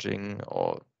charging,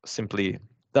 or simply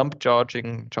dump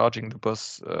charging the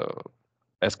bus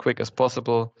as quick as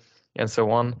possible, and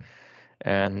so on.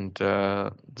 And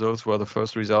those were the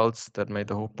first results that made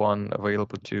the Hochbahn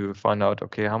available to find out,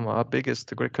 okay, how big is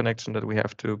the grid connection that we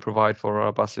have to provide for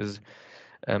our buses?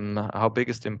 How big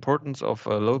is the importance of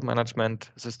a load management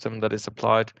system that is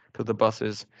applied to the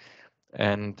buses?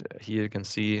 And here you can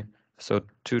see, so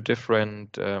two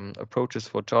different approaches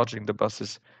for charging the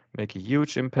buses make a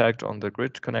huge impact on the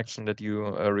grid connection that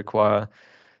you require.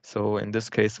 So in this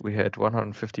case, we had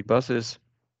 150 buses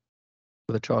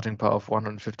with a charging power of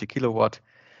 150 kilowatt.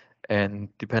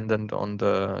 And dependent on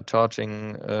the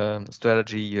charging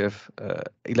strategy, you have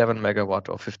 11 megawatt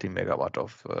or 15 megawatt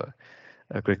of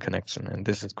grid connection. And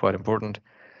this is quite important.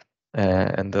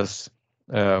 And thus,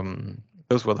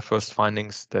 those were the first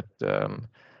findings that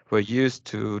were used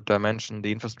to dimension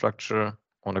the infrastructure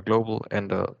on a global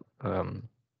and a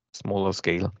smaller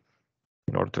scale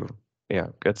in order to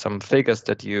get some figures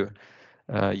that you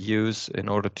use in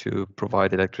order to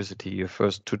provide electricity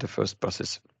to the first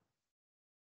buses.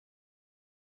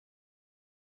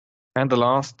 And the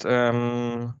last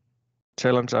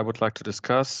challenge I would like to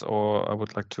discuss, or I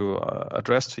would like to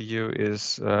address to you,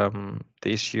 is the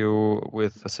issue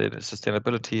with the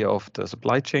sustainability of the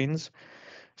supply chains.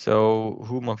 So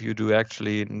whom of you do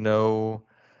actually know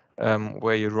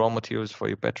where your raw materials for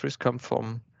your batteries come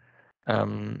from?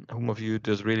 Whom of you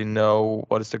does really know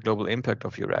what is the global impact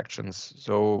of your actions?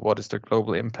 So what is the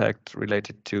global impact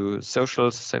related to social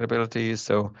sustainability?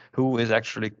 So who is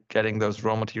actually getting those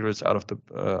raw materials out of the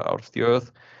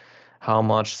earth? How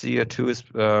much CO2 is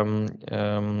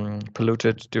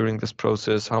polluted during this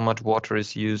process? How much water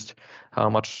is used? How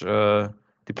much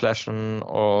depletion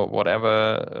or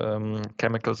whatever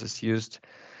chemicals is used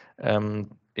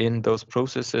in those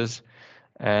processes?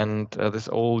 And this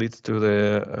all leads to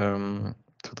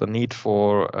the need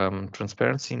for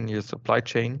transparency in your supply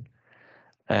chain.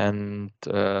 And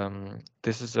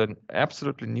this is an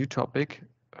absolutely new topic,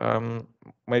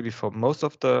 maybe for most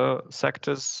of the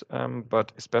sectors,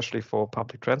 but especially for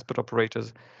public transport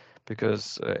operators,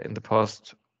 because in the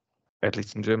past, at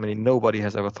least in Germany, nobody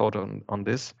has ever thought on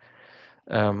this.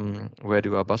 Where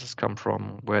do our buses come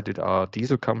from? Where did our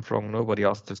diesel come from? Nobody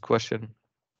asked this question.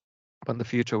 But in the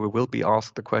future, we will be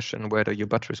asked the question, where do your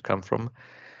batteries come from?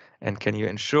 And can you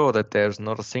ensure that there's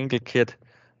not a single kid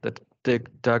that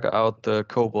dug out the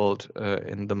cobalt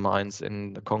in the mines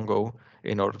in the Congo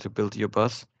in order to build your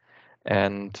bus?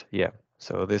 And yeah,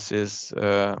 so this is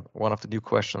one of the new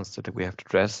questions that we have to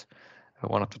address,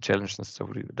 one of the challenges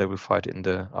that we fight in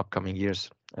the upcoming years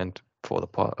and for the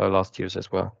last years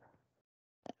as well.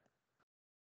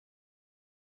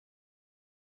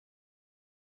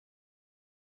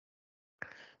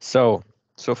 So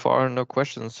far, no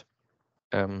questions.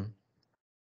 And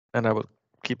I will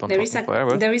keep on talking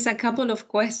forever. There is a couple of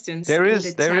questions there in is,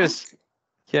 the there chat. Is.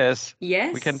 Yes.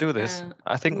 Yes. We can do this.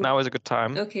 I think now is a good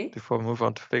time before we move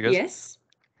on to figures. Yes.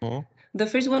 The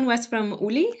first one was from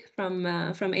Uli from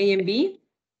AMB.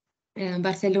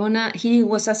 Barcelona. He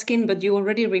was asking, but you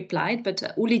already replied. But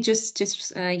Uli, just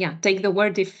take the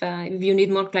word if you need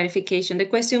more clarification. The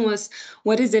question was,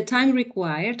 what is the time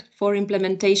required for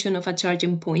implementation of a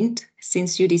charging point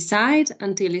since you decide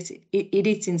until it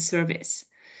is in service?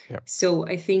 Yeah. So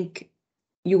I think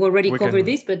you already covered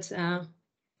this, but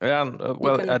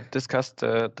I discussed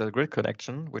the grid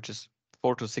connection, which is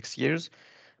 4 to 6 years.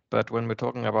 But when we're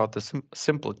talking about the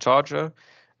simple charger,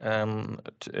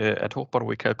 at Hochbahn,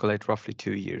 we calculate roughly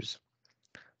 2 years.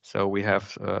 So we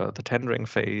have the tendering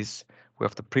phase, we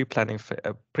have the pre-planning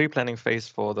phase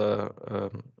for the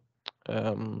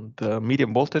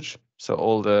medium voltage, so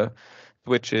all the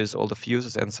switches, all the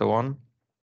fuses, and so on.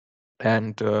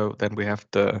 And then we have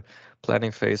the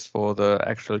planning phase for the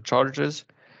actual chargers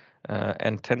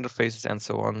and tender phases and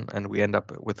so on, and we end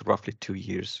up with roughly 2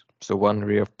 years. So 1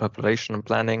 year of population and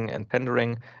planning and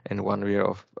tendering, and 1 year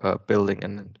of building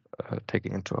and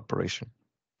taking into operation.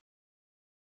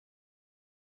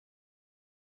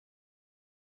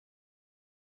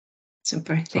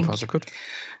 Super, thank you. So far, so good.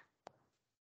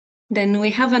 Then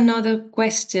we have another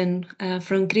question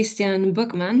from Christian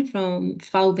Buckman from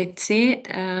VBC.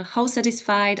 How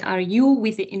satisfied are you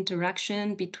with the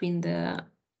interaction between the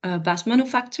bus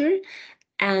manufacturer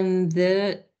and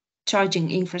the charging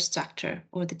infrastructure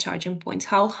or the charging points?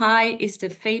 How high is the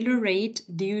failure rate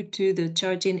due to the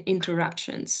charging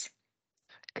interruptions?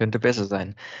 Könnte besser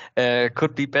sein.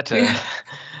 Could be better.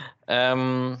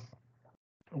 Yeah.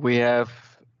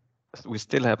 We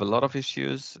still have a lot of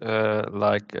issues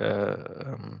like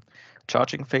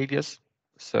charging failures.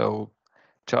 So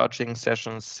charging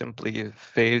sessions simply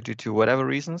fail due to whatever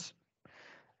reasons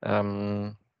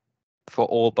for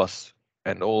all bus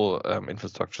and all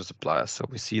infrastructure suppliers. So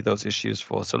we see those issues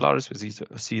for Solaris, we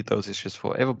see those issues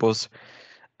for Everbus.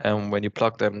 When you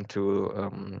plug them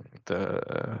to the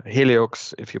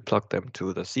Heliox, if you plug them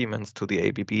to the Siemens, to the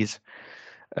ABBs,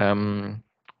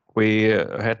 we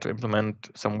had to implement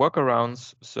some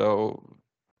workarounds. So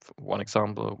one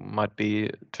example might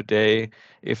be today,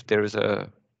 if there is a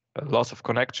loss of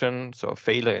connection, so a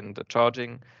failure in the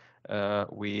charging,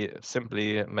 we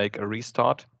simply make a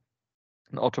restart,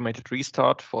 an automated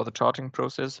restart for the charging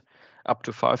process up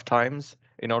to 5 times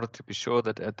in order to be sure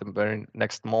that at the very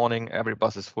next morning, every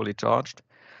bus is fully charged.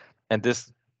 And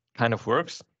this kind of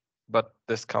works, but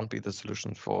this can't be the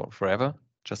solution for forever,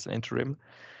 just an interim.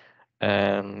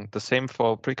 And the same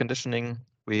for preconditioning.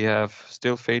 We have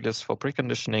still failures for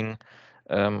preconditioning.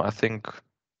 I think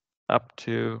up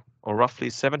to or roughly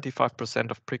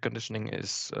 75% of preconditioning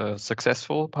is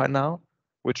successful by now,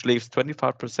 which leaves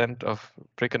 25% of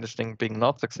preconditioning being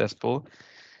not successful.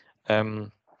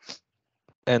 And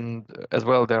as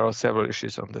well, there are several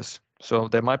issues on this. So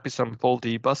there might be some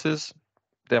faulty buses,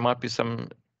 there might be some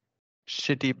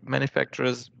shitty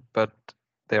manufacturers, but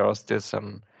there are still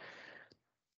some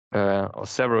or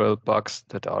several bugs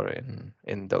that are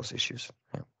in those issues.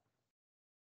 Yeah.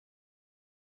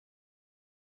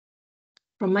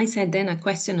 From my side, then a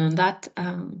question on that.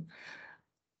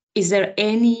 Is there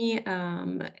any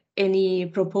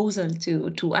proposal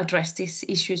to address these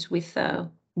issues with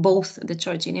both the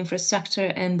charging infrastructure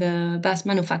and the bus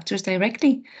manufacturers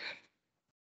directly?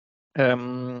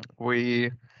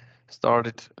 We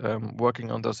started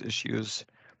working on those issues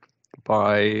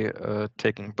by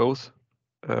taking both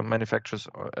manufacturers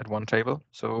at one table.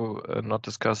 So not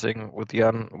discussing with the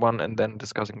one and then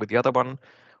discussing with the other one.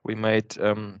 We made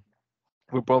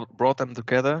we brought them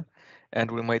together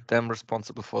and we made them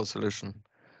responsible for the solution.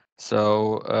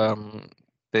 So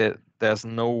there's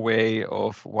no way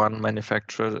of one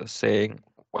manufacturer saying,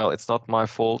 well, it's not my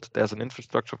fault, there's an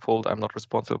infrastructure fault, I'm not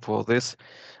responsible for this.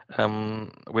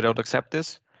 We don't accept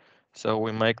this. So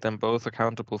we make them both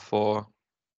accountable for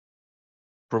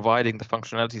providing the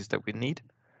functionalities that we need.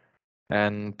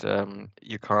 And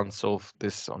you can't solve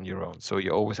this on your own. So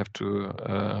you always have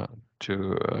to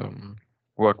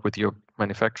work with your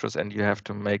manufacturers and you have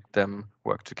to make them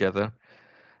work together.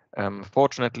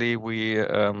 Fortunately, we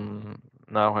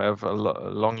now have a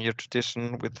long year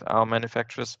tradition with our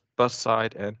manufacturers, bus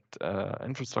side and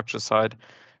infrastructure side,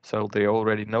 so they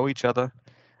already know each other,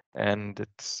 and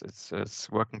it's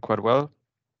working quite well.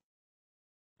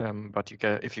 But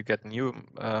if you get new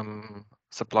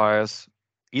suppliers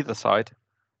either side,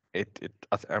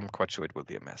 I'm quite sure it will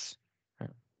be a mess. Yeah.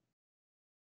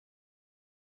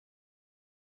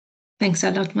 Thanks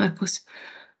a lot, Markus.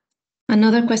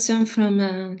 Another question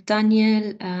from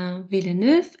Daniel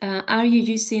Villeneuve. Are you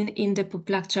using in-depot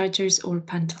plug chargers or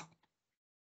Panto?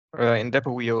 In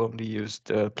depot, we only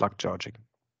used plug charging.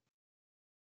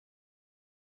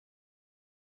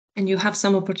 And you have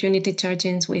some opportunity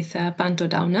chargings with Panto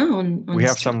down now on we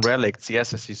have street. some relicts,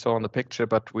 yes, as you saw on the picture,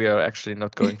 but we are actually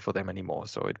not going for them anymore.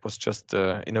 So it was just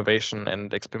innovation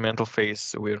and experimental phase.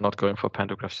 So we're not going for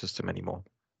pantograph system anymore.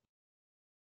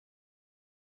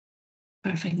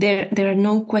 Perfect. There are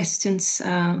no questions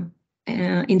in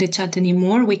the chat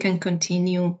anymore. We can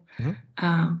continue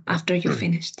after you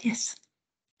finished. Yes.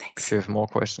 Thanks. If you have more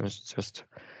questions,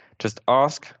 just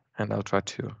ask and I'll try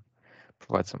to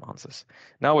provide some answers.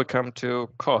 Now we come to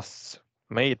costs.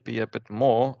 May it be a bit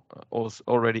more, also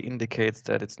already indicates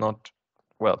that it's not,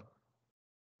 well,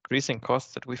 increasing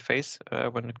costs that we face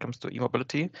when it comes to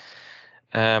e-mobility.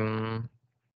 And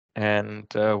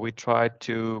we try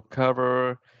to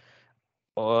cover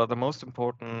the most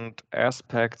important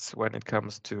aspects when it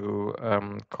comes to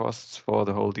costs for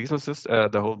the whole diesel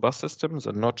system, the whole bus system, so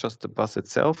not just the bus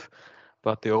itself,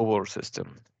 but the overall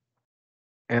system.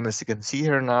 And as you can see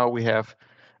here now, we have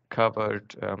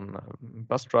covered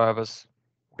bus drivers,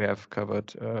 we have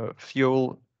covered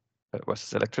fuel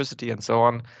versus electricity and so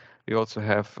on. We also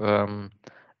have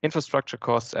infrastructure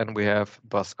costs and we have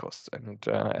bus costs. And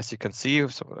as you can see,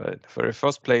 so the very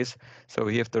first place, so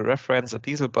we have the reference, a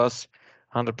diesel bus,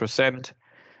 100%.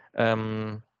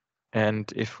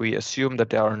 And if we assume that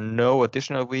there are no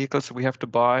additional vehicles we have to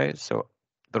buy, so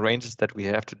the ranges that we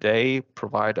have today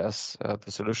provide us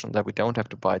the solution that we don't have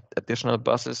to buy additional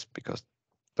buses because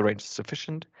the range is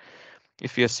sufficient.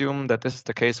 If we assume that this is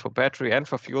the case for battery and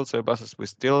for fuel cell buses, we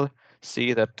still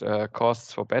see that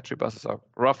costs for battery buses are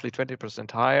roughly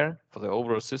 20% higher for the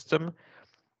overall system,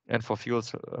 and for fuel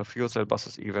cell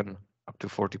buses even up to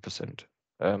 40%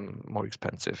 more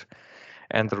expensive.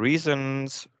 And the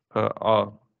reasons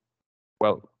are,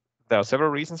 well, there are several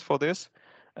reasons for this.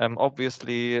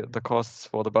 Obviously, the costs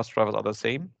for the bus drivers are the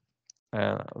same.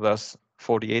 Thus,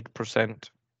 48%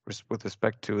 with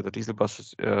respect to the diesel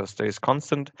buses stays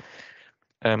constant.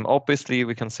 Obviously,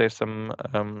 we can save some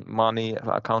money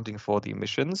accounting for the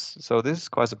emissions. So this is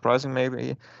quite surprising,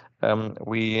 maybe.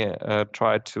 We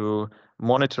try to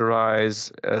monitorize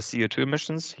CO2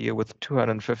 emissions here with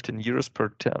 215 euros per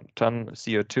ton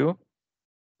CO2.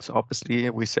 So obviously,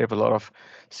 we save a lot of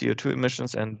CO2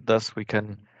 emissions, and thus we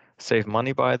can save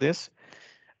money by this.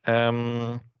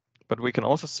 But we can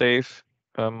also save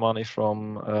money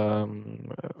from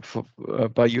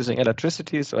by using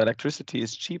electricity. So electricity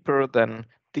is cheaper than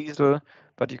diesel,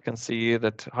 but you can see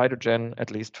that hydrogen, at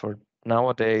least for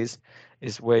nowadays,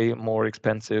 is way more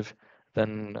expensive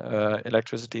than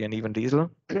electricity and even diesel.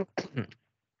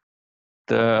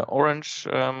 The orange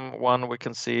one we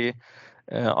can see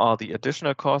are the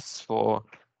additional costs for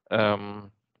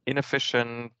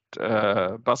inefficient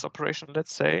bus operation,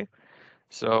 let's say.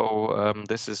 So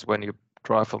this is when you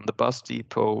drive from the bus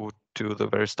depot to the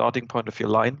very starting point of your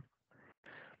line.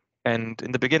 And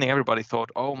in the beginning, everybody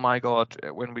thought, oh my God,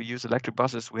 when we use electric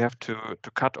buses, we have to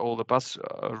cut all the bus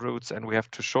routes and we have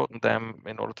to shorten them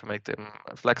in order to make them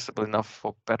flexible enough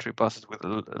for battery buses with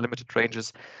limited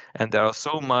ranges. And there's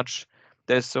so much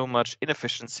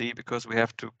inefficiency because we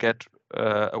have to get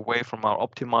away from our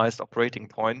optimized operating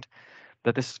point,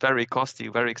 that this is very costly,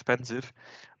 very expensive.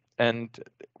 And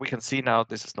we can see now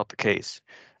this is not the case.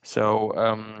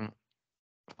 So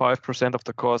 5% of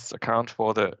the costs account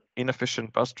for the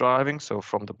inefficient bus driving, so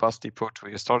from the bus depot to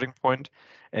your starting point.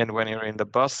 And when you're in the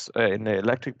bus, in the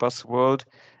electric bus world,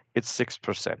 it's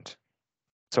 6%.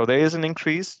 So there is an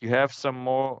increase. You have some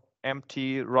more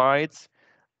empty rides,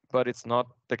 but it's not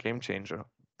the game changer.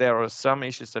 There are some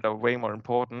issues that are way more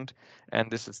important, and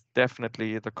this is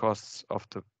definitely the costs of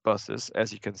the buses,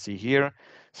 as you can see here.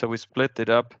 So we split it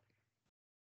up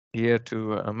here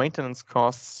to maintenance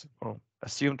costs, or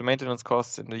assumed maintenance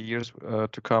costs in the years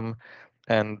to come,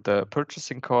 and the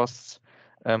purchasing costs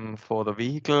for the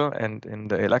vehicle. And in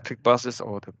the electric buses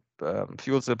or the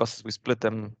fuel cell buses, we split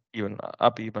them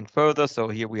even further. So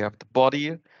here we have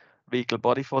the vehicle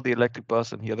body for the electric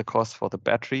bus, and here the cost for the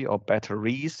battery or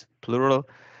batteries, plural,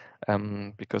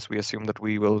 because we assume that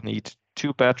we will need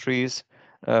 2 batteries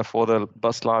for the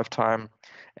bus lifetime.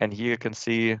 And here you can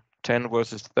see 10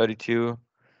 versus 32.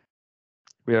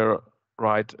 We are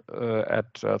right at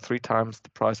 3 times the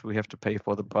price we have to pay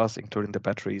for the bus, including the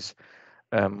batteries,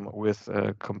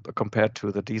 compared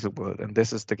to the diesel world. And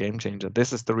this is the game changer.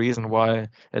 This is the reason why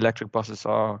electric bus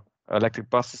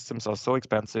systems are so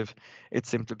expensive. It's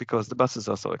simply because the buses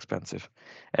are so expensive.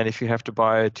 And if you have to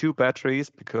buy 2 batteries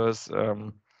because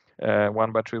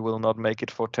one battery will not make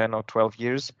it for 10 or 12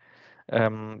 years,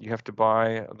 you have to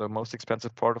buy the most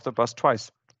expensive part of the bus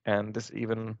twice. And this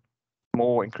even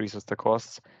more increases the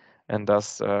costs, and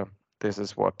thus this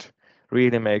is what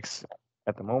really makes,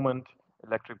 at the moment,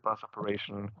 electric bus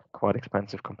operation quite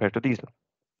expensive compared to diesel.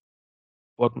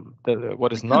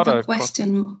 What is not a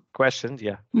question?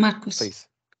 Yeah, Markus. Please.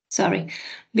 Sorry,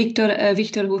 Victor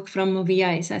Hook from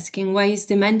VI is asking, why is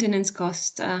the maintenance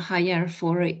cost higher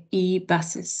for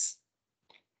e-buses?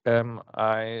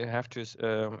 I have to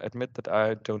admit that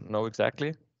I don't know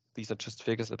exactly. These are just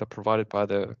figures that are provided by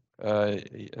the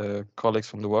colleagues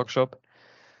from the workshop.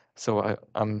 So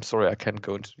I'm sorry, I can't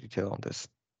go into detail on this.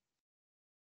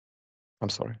 I'm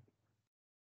sorry.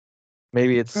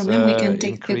 Maybe it's we can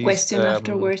take the question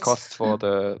afterwards. Costs for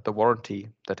the warranty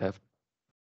that have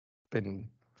been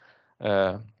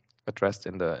addressed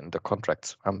in the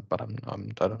contracts. But I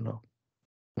don't know.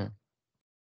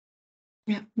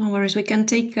 Yeah, no worries. We can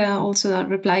take also a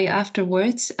reply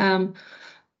afterwards.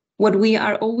 What we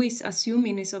are always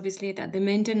assuming is obviously that the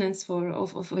maintenance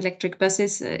of electric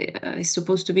buses is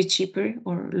supposed to be cheaper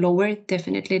or lower,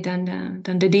 definitely, than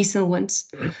the diesel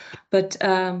ones. But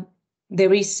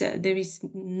there is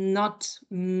not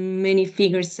many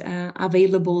figures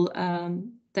available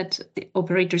that the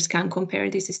operators can compare.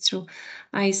 This is true.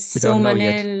 I saw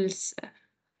Manel's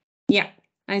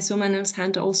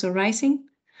hand also rising.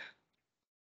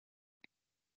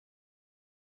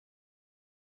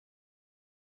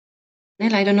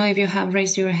 I don't know if you have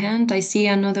raised your hand. I see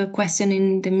another question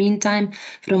in the meantime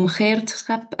from Gert,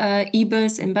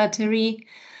 e-bus and battery,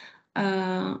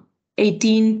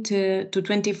 18 to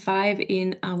 25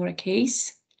 in our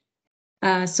case,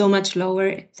 so much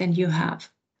lower than you have.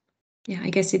 Yeah, I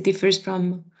guess it differs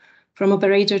from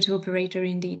operator to operator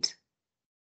indeed.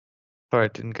 Sorry, I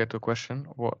didn't get the question.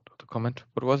 What the comment?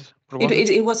 What was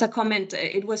it was a comment.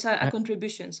 It was a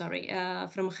contribution. Sorry,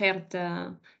 from Gert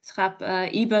Schap.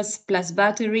 E-bus plus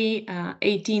battery,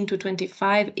 18 to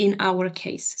 25 in our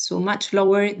case, so much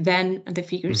lower than the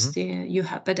figures you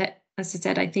have. But as I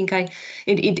said, I think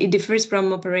it differs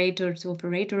from operator to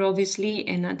operator, obviously,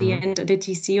 and at the end, the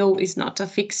TCO is not a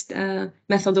fixed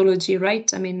methodology, right?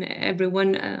 I mean,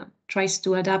 everyone tries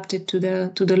to adapt it to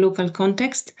the local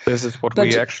context. This is what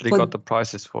we actually got the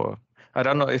prices for. I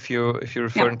don't know if you're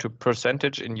referring to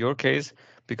percentage in your case,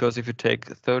 because if you take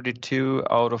 32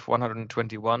 out of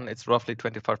 121, it's roughly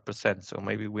 25%. So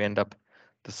maybe we end up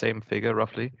the same figure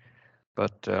roughly.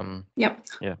 But yeah,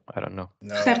 I don't know.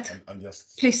 No, I'm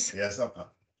just please. Yes,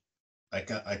 I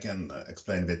can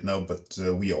explain a bit now, but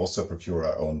we also procure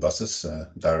our own buses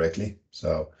directly.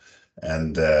 So,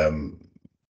 and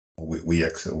we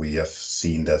have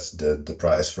seen that the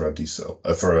price for a diesel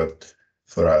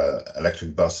for a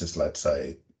electric bus is, let's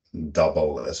say,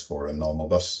 double as for a normal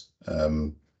bus,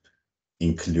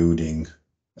 including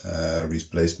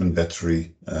replacement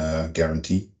battery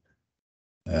guarantee.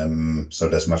 So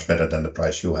that's much better than the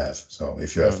price you have. So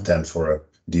if you have 10 for a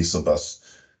diesel bus,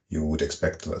 you would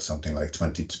expect something like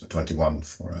 20 to 21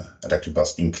 for an electric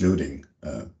bus, including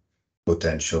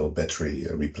potential battery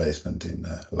replacement in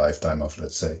a lifetime of,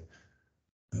 let's say,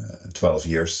 12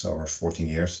 years or 14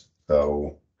 years.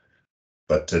 So,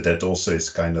 but that also is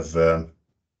kind of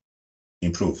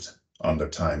improved under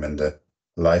time, and the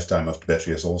lifetime of the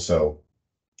battery is also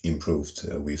improved.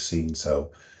 We've seen,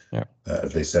 so yeah.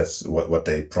 At least that's what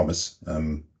they promise.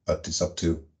 But it's up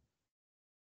to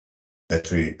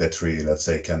battery. Let's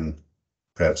say can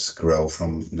perhaps grow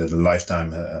from the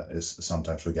lifetime is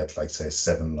sometimes we get like say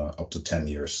 7 up to 10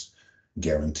 years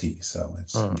guarantee. So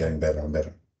it's getting better and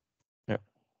better. Yeah.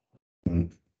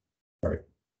 Sorry.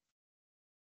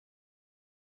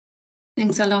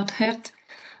 Thanks a lot, Gert.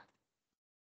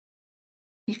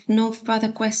 If no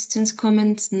further questions,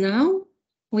 comments now,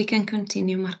 we can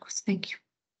continue, Markus. Thank you.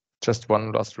 Just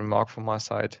one last remark from my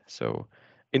side. So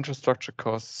infrastructure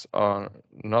costs are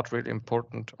not really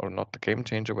important or not the game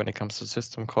changer when it comes to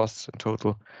system costs in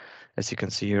total. As you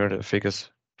can see here, the figures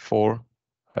for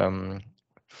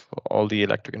all the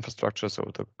electric infrastructure, so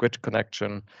the grid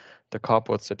connection, the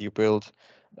carports that you build,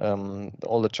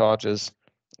 all the charges,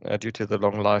 due to the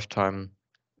long lifetime,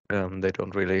 they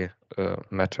don't really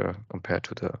matter compared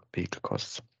to the vehicle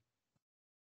costs.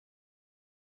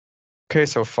 Okay,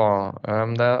 so far,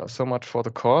 so much for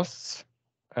the costs.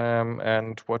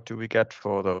 And what do we get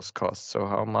for those costs? So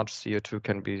how much CO2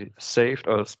 can be saved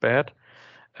or spared?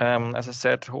 As I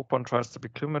said, Hochbahn tries to be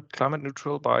climate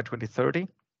neutral by 2030.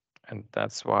 And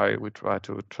that's why we try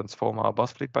to transform our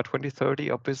bus fleet by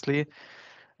 2030, obviously.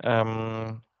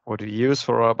 What we use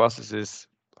for our buses is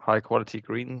high quality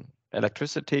green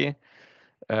electricity.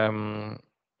 And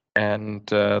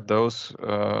those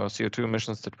CO2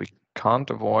 emissions that we can't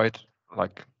avoid,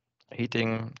 like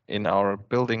heating in our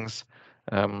buildings,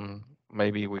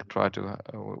 maybe we have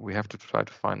to try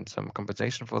to find some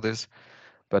compensation for this.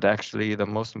 But actually, the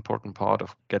most important part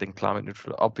of getting climate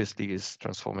neutral, obviously, is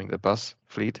transforming the bus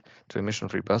fleet to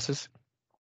emission-free buses.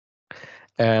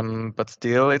 But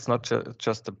still, it's not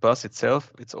just the bus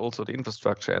itself, it's also the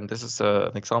infrastructure. And this is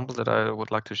an example that I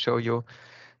would like to show you.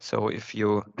 So if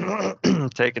you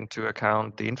take into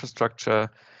account the infrastructure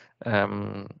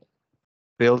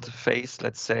build phase,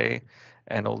 let's say,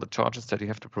 and all the charges that you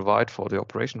have to provide for the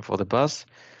operation for the bus,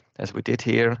 as we did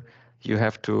here, you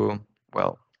have to,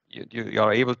 well, you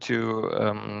are able to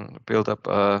build up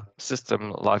a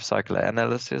system lifecycle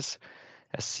analysis,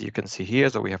 as you can see here.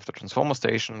 So we have the transformer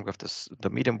station, we have the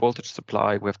medium voltage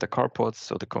supply, we have the carports,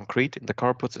 so the concrete in the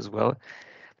carports as well,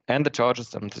 and the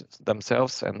charges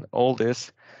themselves, and all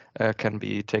this can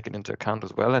be taken into account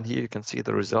as well. And here you can see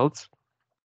the results.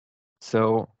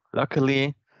 So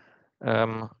luckily,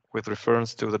 with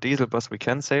reference to the diesel bus, we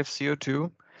can save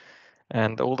CO2.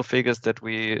 And all the figures that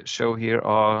we show here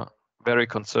are very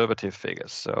conservative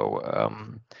figures. So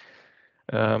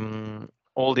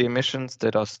all the emissions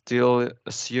that are still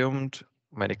assumed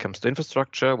when it comes to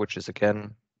infrastructure, which is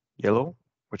again yellow,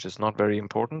 which is not very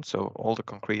important. So all the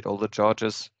concrete, all the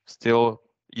charges still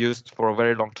used for a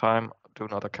very long time do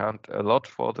not account a lot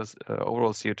for this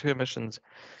overall CO2 emissions.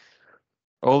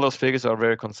 All those figures are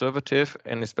very conservative,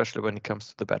 and especially when it comes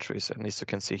to the batteries. And as you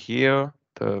can see here,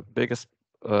 the biggest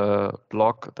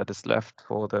block that is left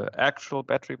for the actual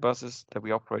battery buses that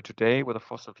we operate today with a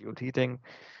fossil fuel heating,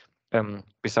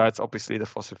 besides obviously the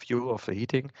fossil fuel of the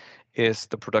heating, is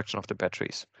the production of the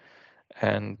batteries.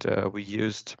 And we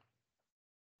used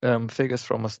figures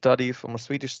from a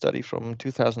Swedish study from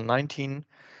 2019,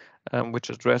 which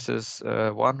addresses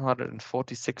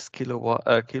 146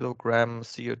 kilogram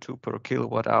CO2 per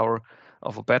kilowatt hour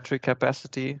of a battery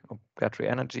capacity or battery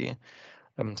energy.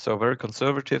 So a very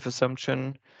conservative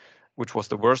assumption, which was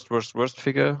the worst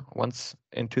figure once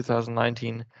in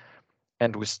 2019.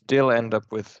 And we still end up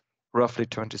with roughly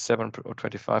 27 or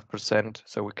 25%.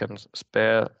 So we can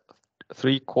spare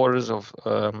 3/4 of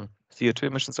CO2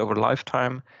 emissions over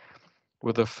lifetime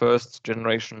with the first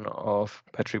generation of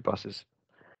battery buses.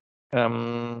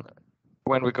 When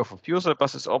we go for fuel cell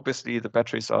buses, obviously the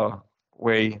batteries are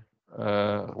way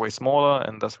smaller,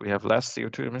 and thus we have less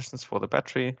CO2 emissions for the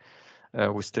battery.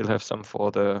 We still have some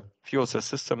for the fuel cell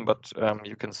system, but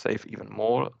you can save even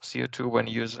more CO2 when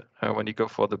you go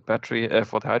for the battery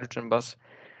for the hydrogen bus.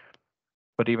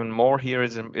 But even more here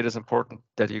it is important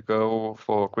that you go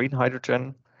for green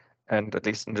hydrogen, and at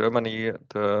least in Germany,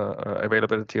 the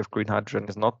availability of green hydrogen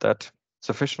is not that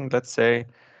sufficient, let's say.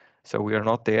 So we are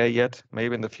not there yet.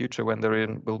 Maybe in the future when there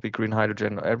will be green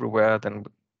hydrogen everywhere, then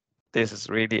this is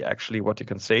really actually what you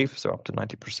can save, so up to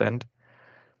 90%.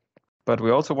 But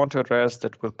we also want to address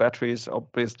that with batteries,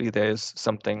 obviously there is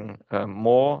something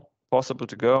more possible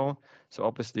to go. So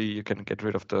obviously you can get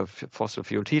rid of the fossil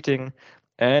fuel heating.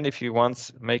 And if you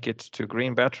once make it to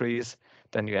green batteries,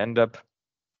 then you end up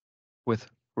with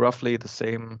roughly the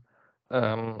same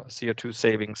CO2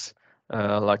 savings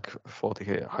like for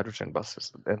the hydrogen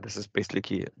buses. And this is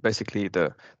basically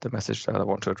the message that I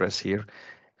want to address here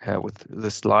with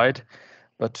this slide.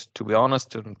 But to be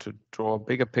honest, to draw a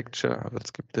bigger picture, let's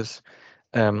skip this.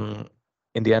 In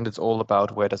the end, it's all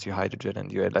about where does your hydrogen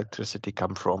and your electricity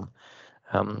come from.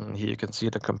 Here you can see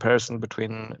the comparison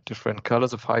between different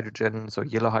colors of hydrogen. So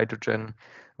yellow hydrogen,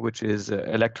 which is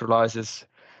electrolyzed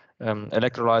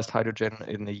hydrogen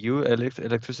in the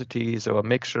electricity, so a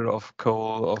mixture of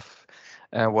coal, of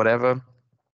whatever.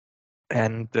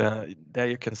 And there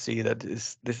you can see that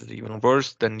this is even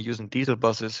worse than using diesel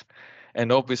buses.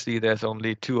 And obviously there's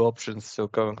only two options, so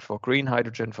going for green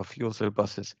hydrogen for fuel cell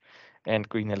buses and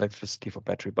green electricity for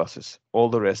battery buses. All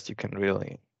the rest you can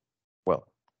really, well,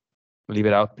 leave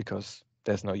it out because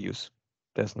there's no use.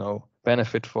 There's no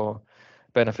benefit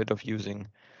of using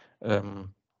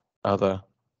other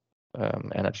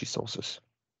energy sources.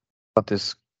 But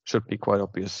this should be quite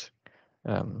obvious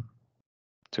to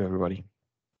everybody.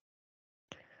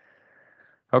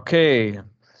 Okay,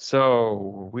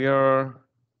 so we are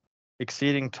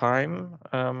exceeding time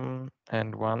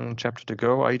and one chapter to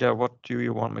go. Aida, what do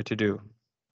you want me to do?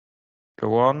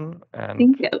 Go on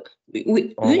and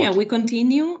we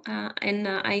continue and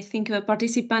I think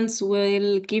participants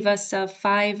will give us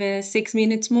 5-6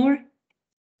 minutes more.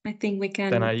 I think we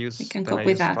can cope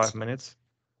with that. 5 minutes.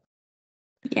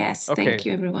 Yes, okay. Thank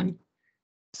you everyone.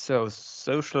 So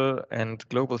social and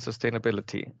global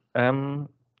sustainability.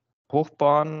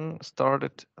 Hochbahn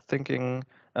started thinking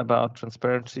about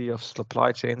transparency of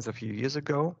supply chains a few years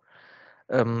ago.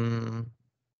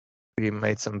 We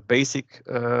made some basic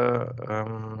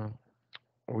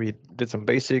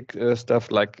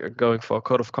stuff like going for a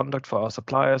code of conduct for our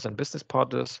suppliers and business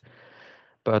partners,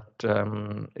 but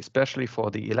especially for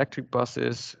the electric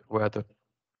buses where the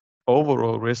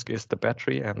overall risk is the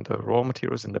battery and the raw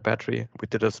materials in the battery, we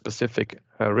did a specific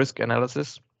risk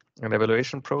analysis and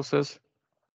evaluation process.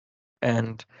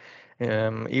 And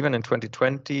even in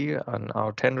 2020, on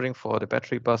our tendering for the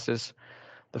battery buses,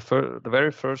 the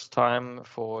very first time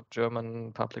for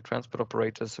German public transport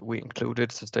operators, we included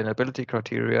sustainability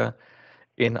criteria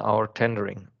in our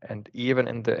tendering and even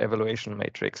in the evaluation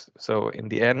matrix. So in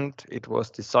the end, it was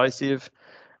decisive.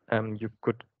 You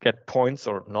could get points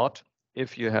or not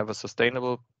if you have a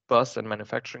sustainable bus and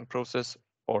manufacturing process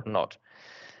or not.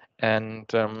 And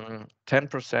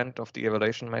 10% of the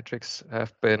evaluation metrics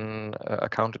have been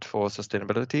accounted for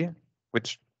sustainability,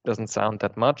 which doesn't sound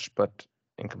that much, but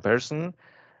in comparison,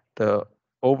 the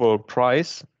overall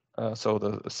price, so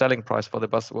the selling price for the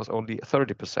bus was only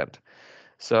 30%.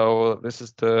 So this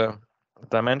is the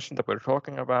dimension that we're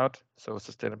talking about. So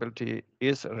sustainability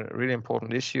is a really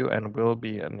important issue and will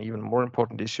be an even more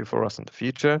important issue for us in the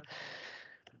future.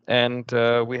 And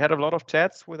we had a lot of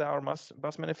chats with our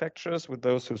bus manufacturers, with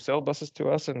those who sell buses to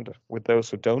us and with those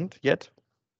who don't yet.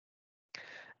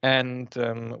 And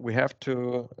we have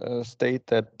to state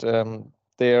that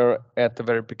they're at the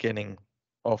very beginning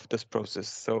of this process.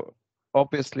 So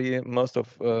obviously most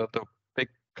of the big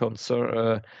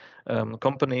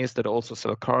companies that also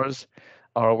sell cars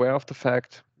are aware of the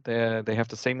fact they have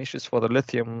the same issues for the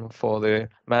lithium, for the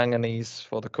manganese,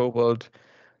 for the cobalt,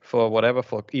 for whatever,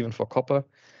 even for copper.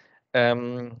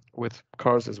 With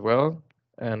cars as well,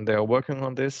 and they are working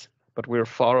on this, but we're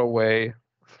far away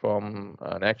from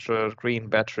an actual green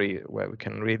battery where we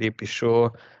can really be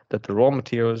sure that the raw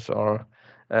materials are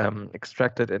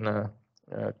extracted in a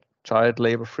child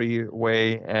labor-free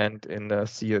way and in a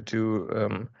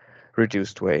CO2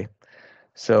 reduced way.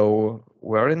 So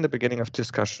we're in the beginning of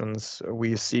discussions.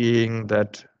 We're seeing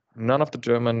that none of the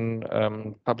German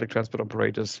public transport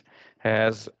operators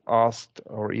has asked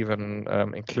or even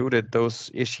included those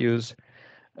issues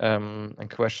and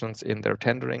questions in their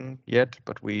tendering yet,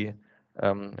 but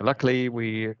luckily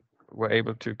we were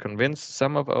able to convince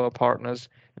some of our partners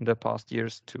in the past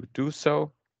years to do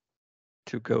so,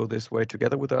 to go this way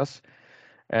together with us.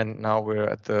 And now we're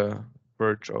at the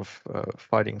verge of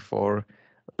fighting for,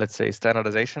 let's say,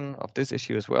 standardization of this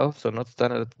issue as well. So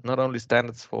not only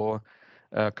standards for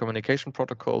communication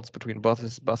protocols between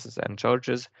buses and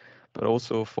chargers, but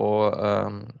also for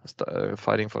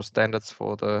fighting for standards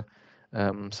for the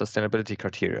sustainability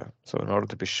criteria. So in order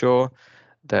to be sure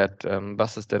that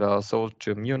buses that are sold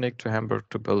to Munich, to Hamburg,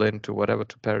 to Berlin, to whatever,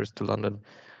 to Paris, to London,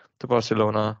 to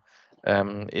Barcelona,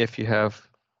 if you have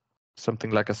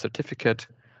something like a certificate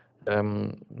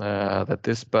that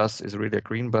this bus is really a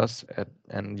green bus,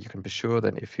 and you can be sure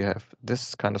that if you have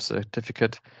this kind of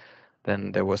certificate,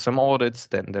 Then there were some audits.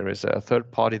 Then there is a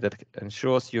third party that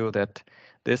ensures you that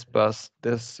this bus,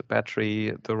 this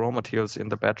battery, the raw materials in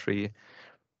the battery,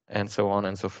 and so on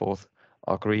and so forth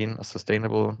are green, are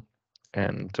sustainable.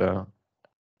 And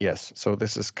yes, so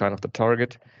this is kind of the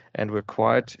target. And we're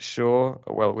quite sure,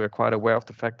 well, we're quite aware of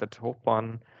the fact that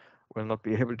Hochbahn will not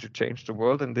be able to change the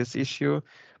world in this issue,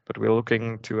 but we're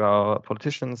looking to our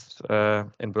politicians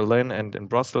in Berlin and in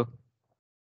Brussels,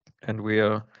 and we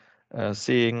are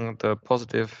seeing the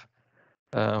positive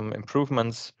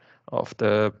improvements of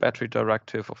the battery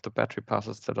directive, of the battery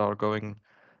passes that are going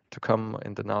to come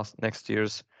in the next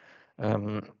years.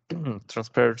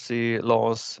 Transparency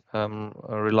laws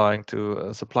relying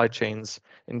to supply chains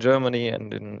in Germany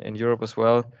and in Europe as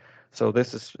well. So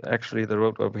this is actually the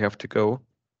road where we have to go.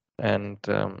 And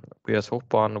we as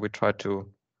Hochbahn, we try to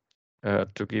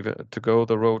go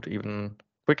the road even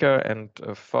quicker and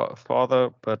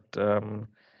farther. But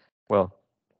well,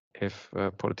 if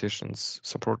politicians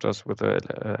support us with an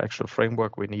actual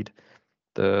framework we need,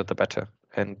 the better.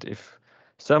 And if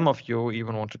some of you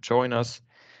even want to join us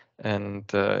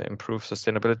and improve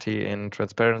sustainability in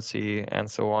transparency and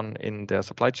so on in their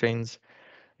supply chains,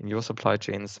 in your supply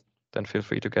chains, then feel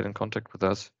free to get in contact with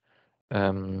us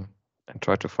and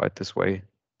try to fight this way.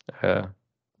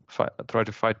 Try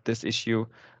to fight this issue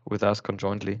with us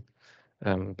conjointly,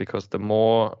 because the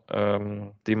more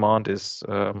demand is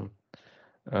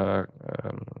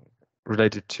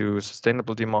related to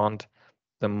sustainable demand,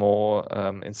 the more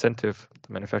incentive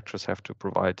the manufacturers have to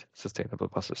provide sustainable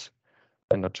buses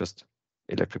and not just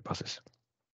electric buses.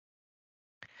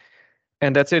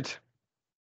 And that's it.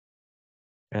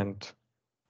 And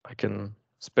I can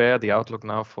spare the outlook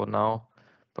now for now,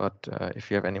 but if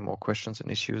you have any more questions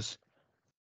and issues,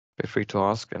 feel free to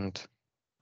ask and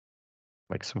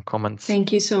make some comments.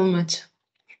 Thank you so much.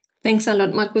 Thanks a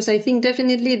lot, Markus. I think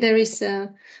definitely there is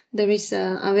a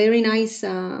very nice,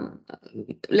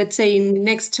 let's say,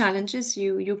 next challenges.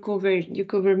 You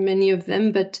cover many of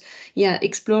them, but yeah,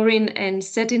 exploring and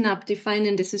setting up,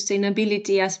 defining the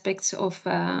sustainability aspects of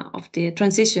the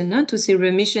transition to zero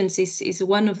emissions is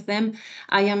one of them.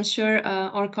 I am sure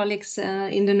our colleagues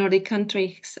in the Nordic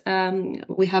countries,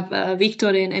 we have Victor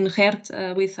and Gert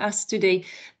with us today.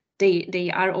 They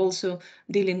are also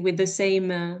dealing with the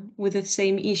same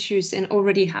issues and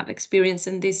already have experience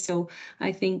in this. So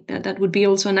I think that would be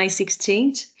also a nice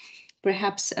exchange,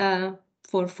 perhaps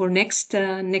for next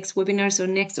webinars or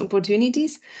next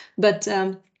opportunities. But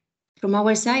from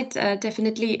our side,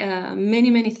 definitely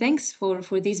many thanks for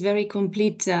this very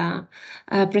complete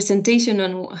presentation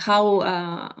on how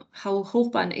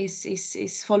Hochbahn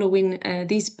is following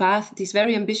this path, this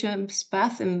very ambitious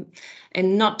path,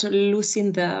 and not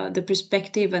losing the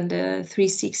perspective and the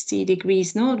 360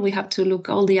 degrees. No, we have to look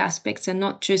all the aspects and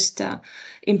not just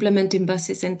implementing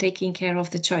buses and taking care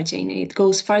of the charging. It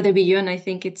goes farther beyond. I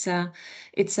think it's a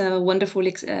wonderful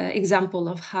example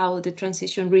of how the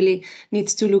transition really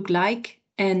needs to look like.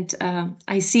 And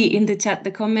I see in the chat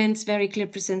the comments, very clear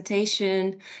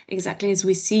presentation, exactly as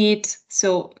we see it.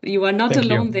 So you are not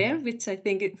alone there, which I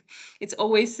think it's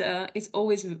always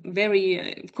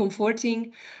very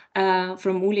comforting.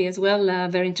 From Uli as well,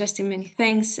 very interesting, many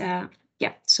thanks. Yeah,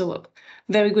 so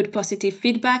very good positive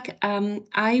feedback.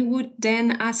 I would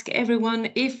then ask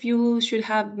everyone if you should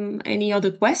have any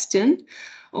other question.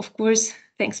 Of course,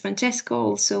 thanks, Francesco.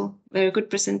 Also, very good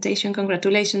presentation.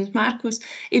 Congratulations, Markus.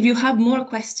 If you have more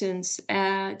questions,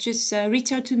 just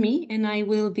reach out to me and I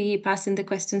will be passing the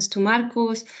questions to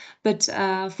Markus. But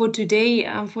for today,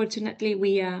 unfortunately,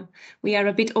 we are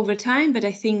a bit over time, but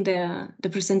I think the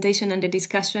presentation and the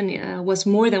discussion was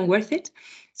more than worth it.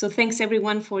 So thanks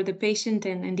everyone for the patience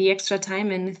and the extra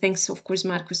time, and thanks, of course,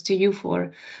 Markus, to you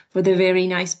for the very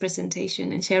nice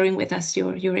presentation and sharing with us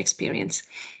your experience.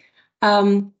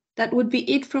 That would be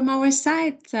it from our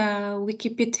side. We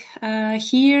keep it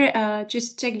here.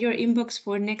 Just check your inbox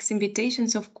for next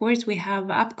invitations. Of course, we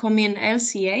have upcoming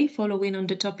LCA following on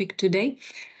the topic today.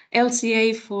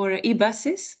 LCA for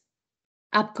e-buses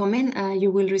upcoming.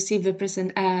 You will receive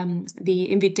the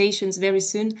invitations very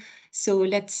soon. So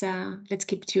let's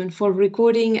keep tuned for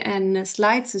recording and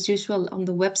slides as usual on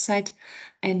the website.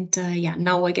 And yeah,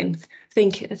 now again,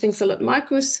 thanks a lot,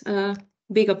 Markus.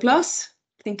 Big applause.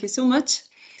 Thank you so much.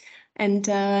 And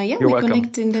yeah, we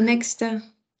connect in the next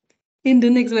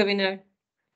webinar.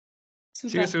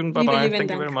 Super. See you soon. Bye-bye.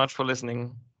 Thank you very much for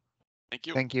listening. Thank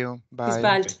you. Thank you. Bye. Bis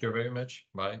bald. Thank you very much.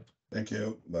 Bye. Thank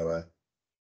you. Bye-bye.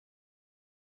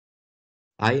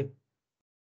 Bye.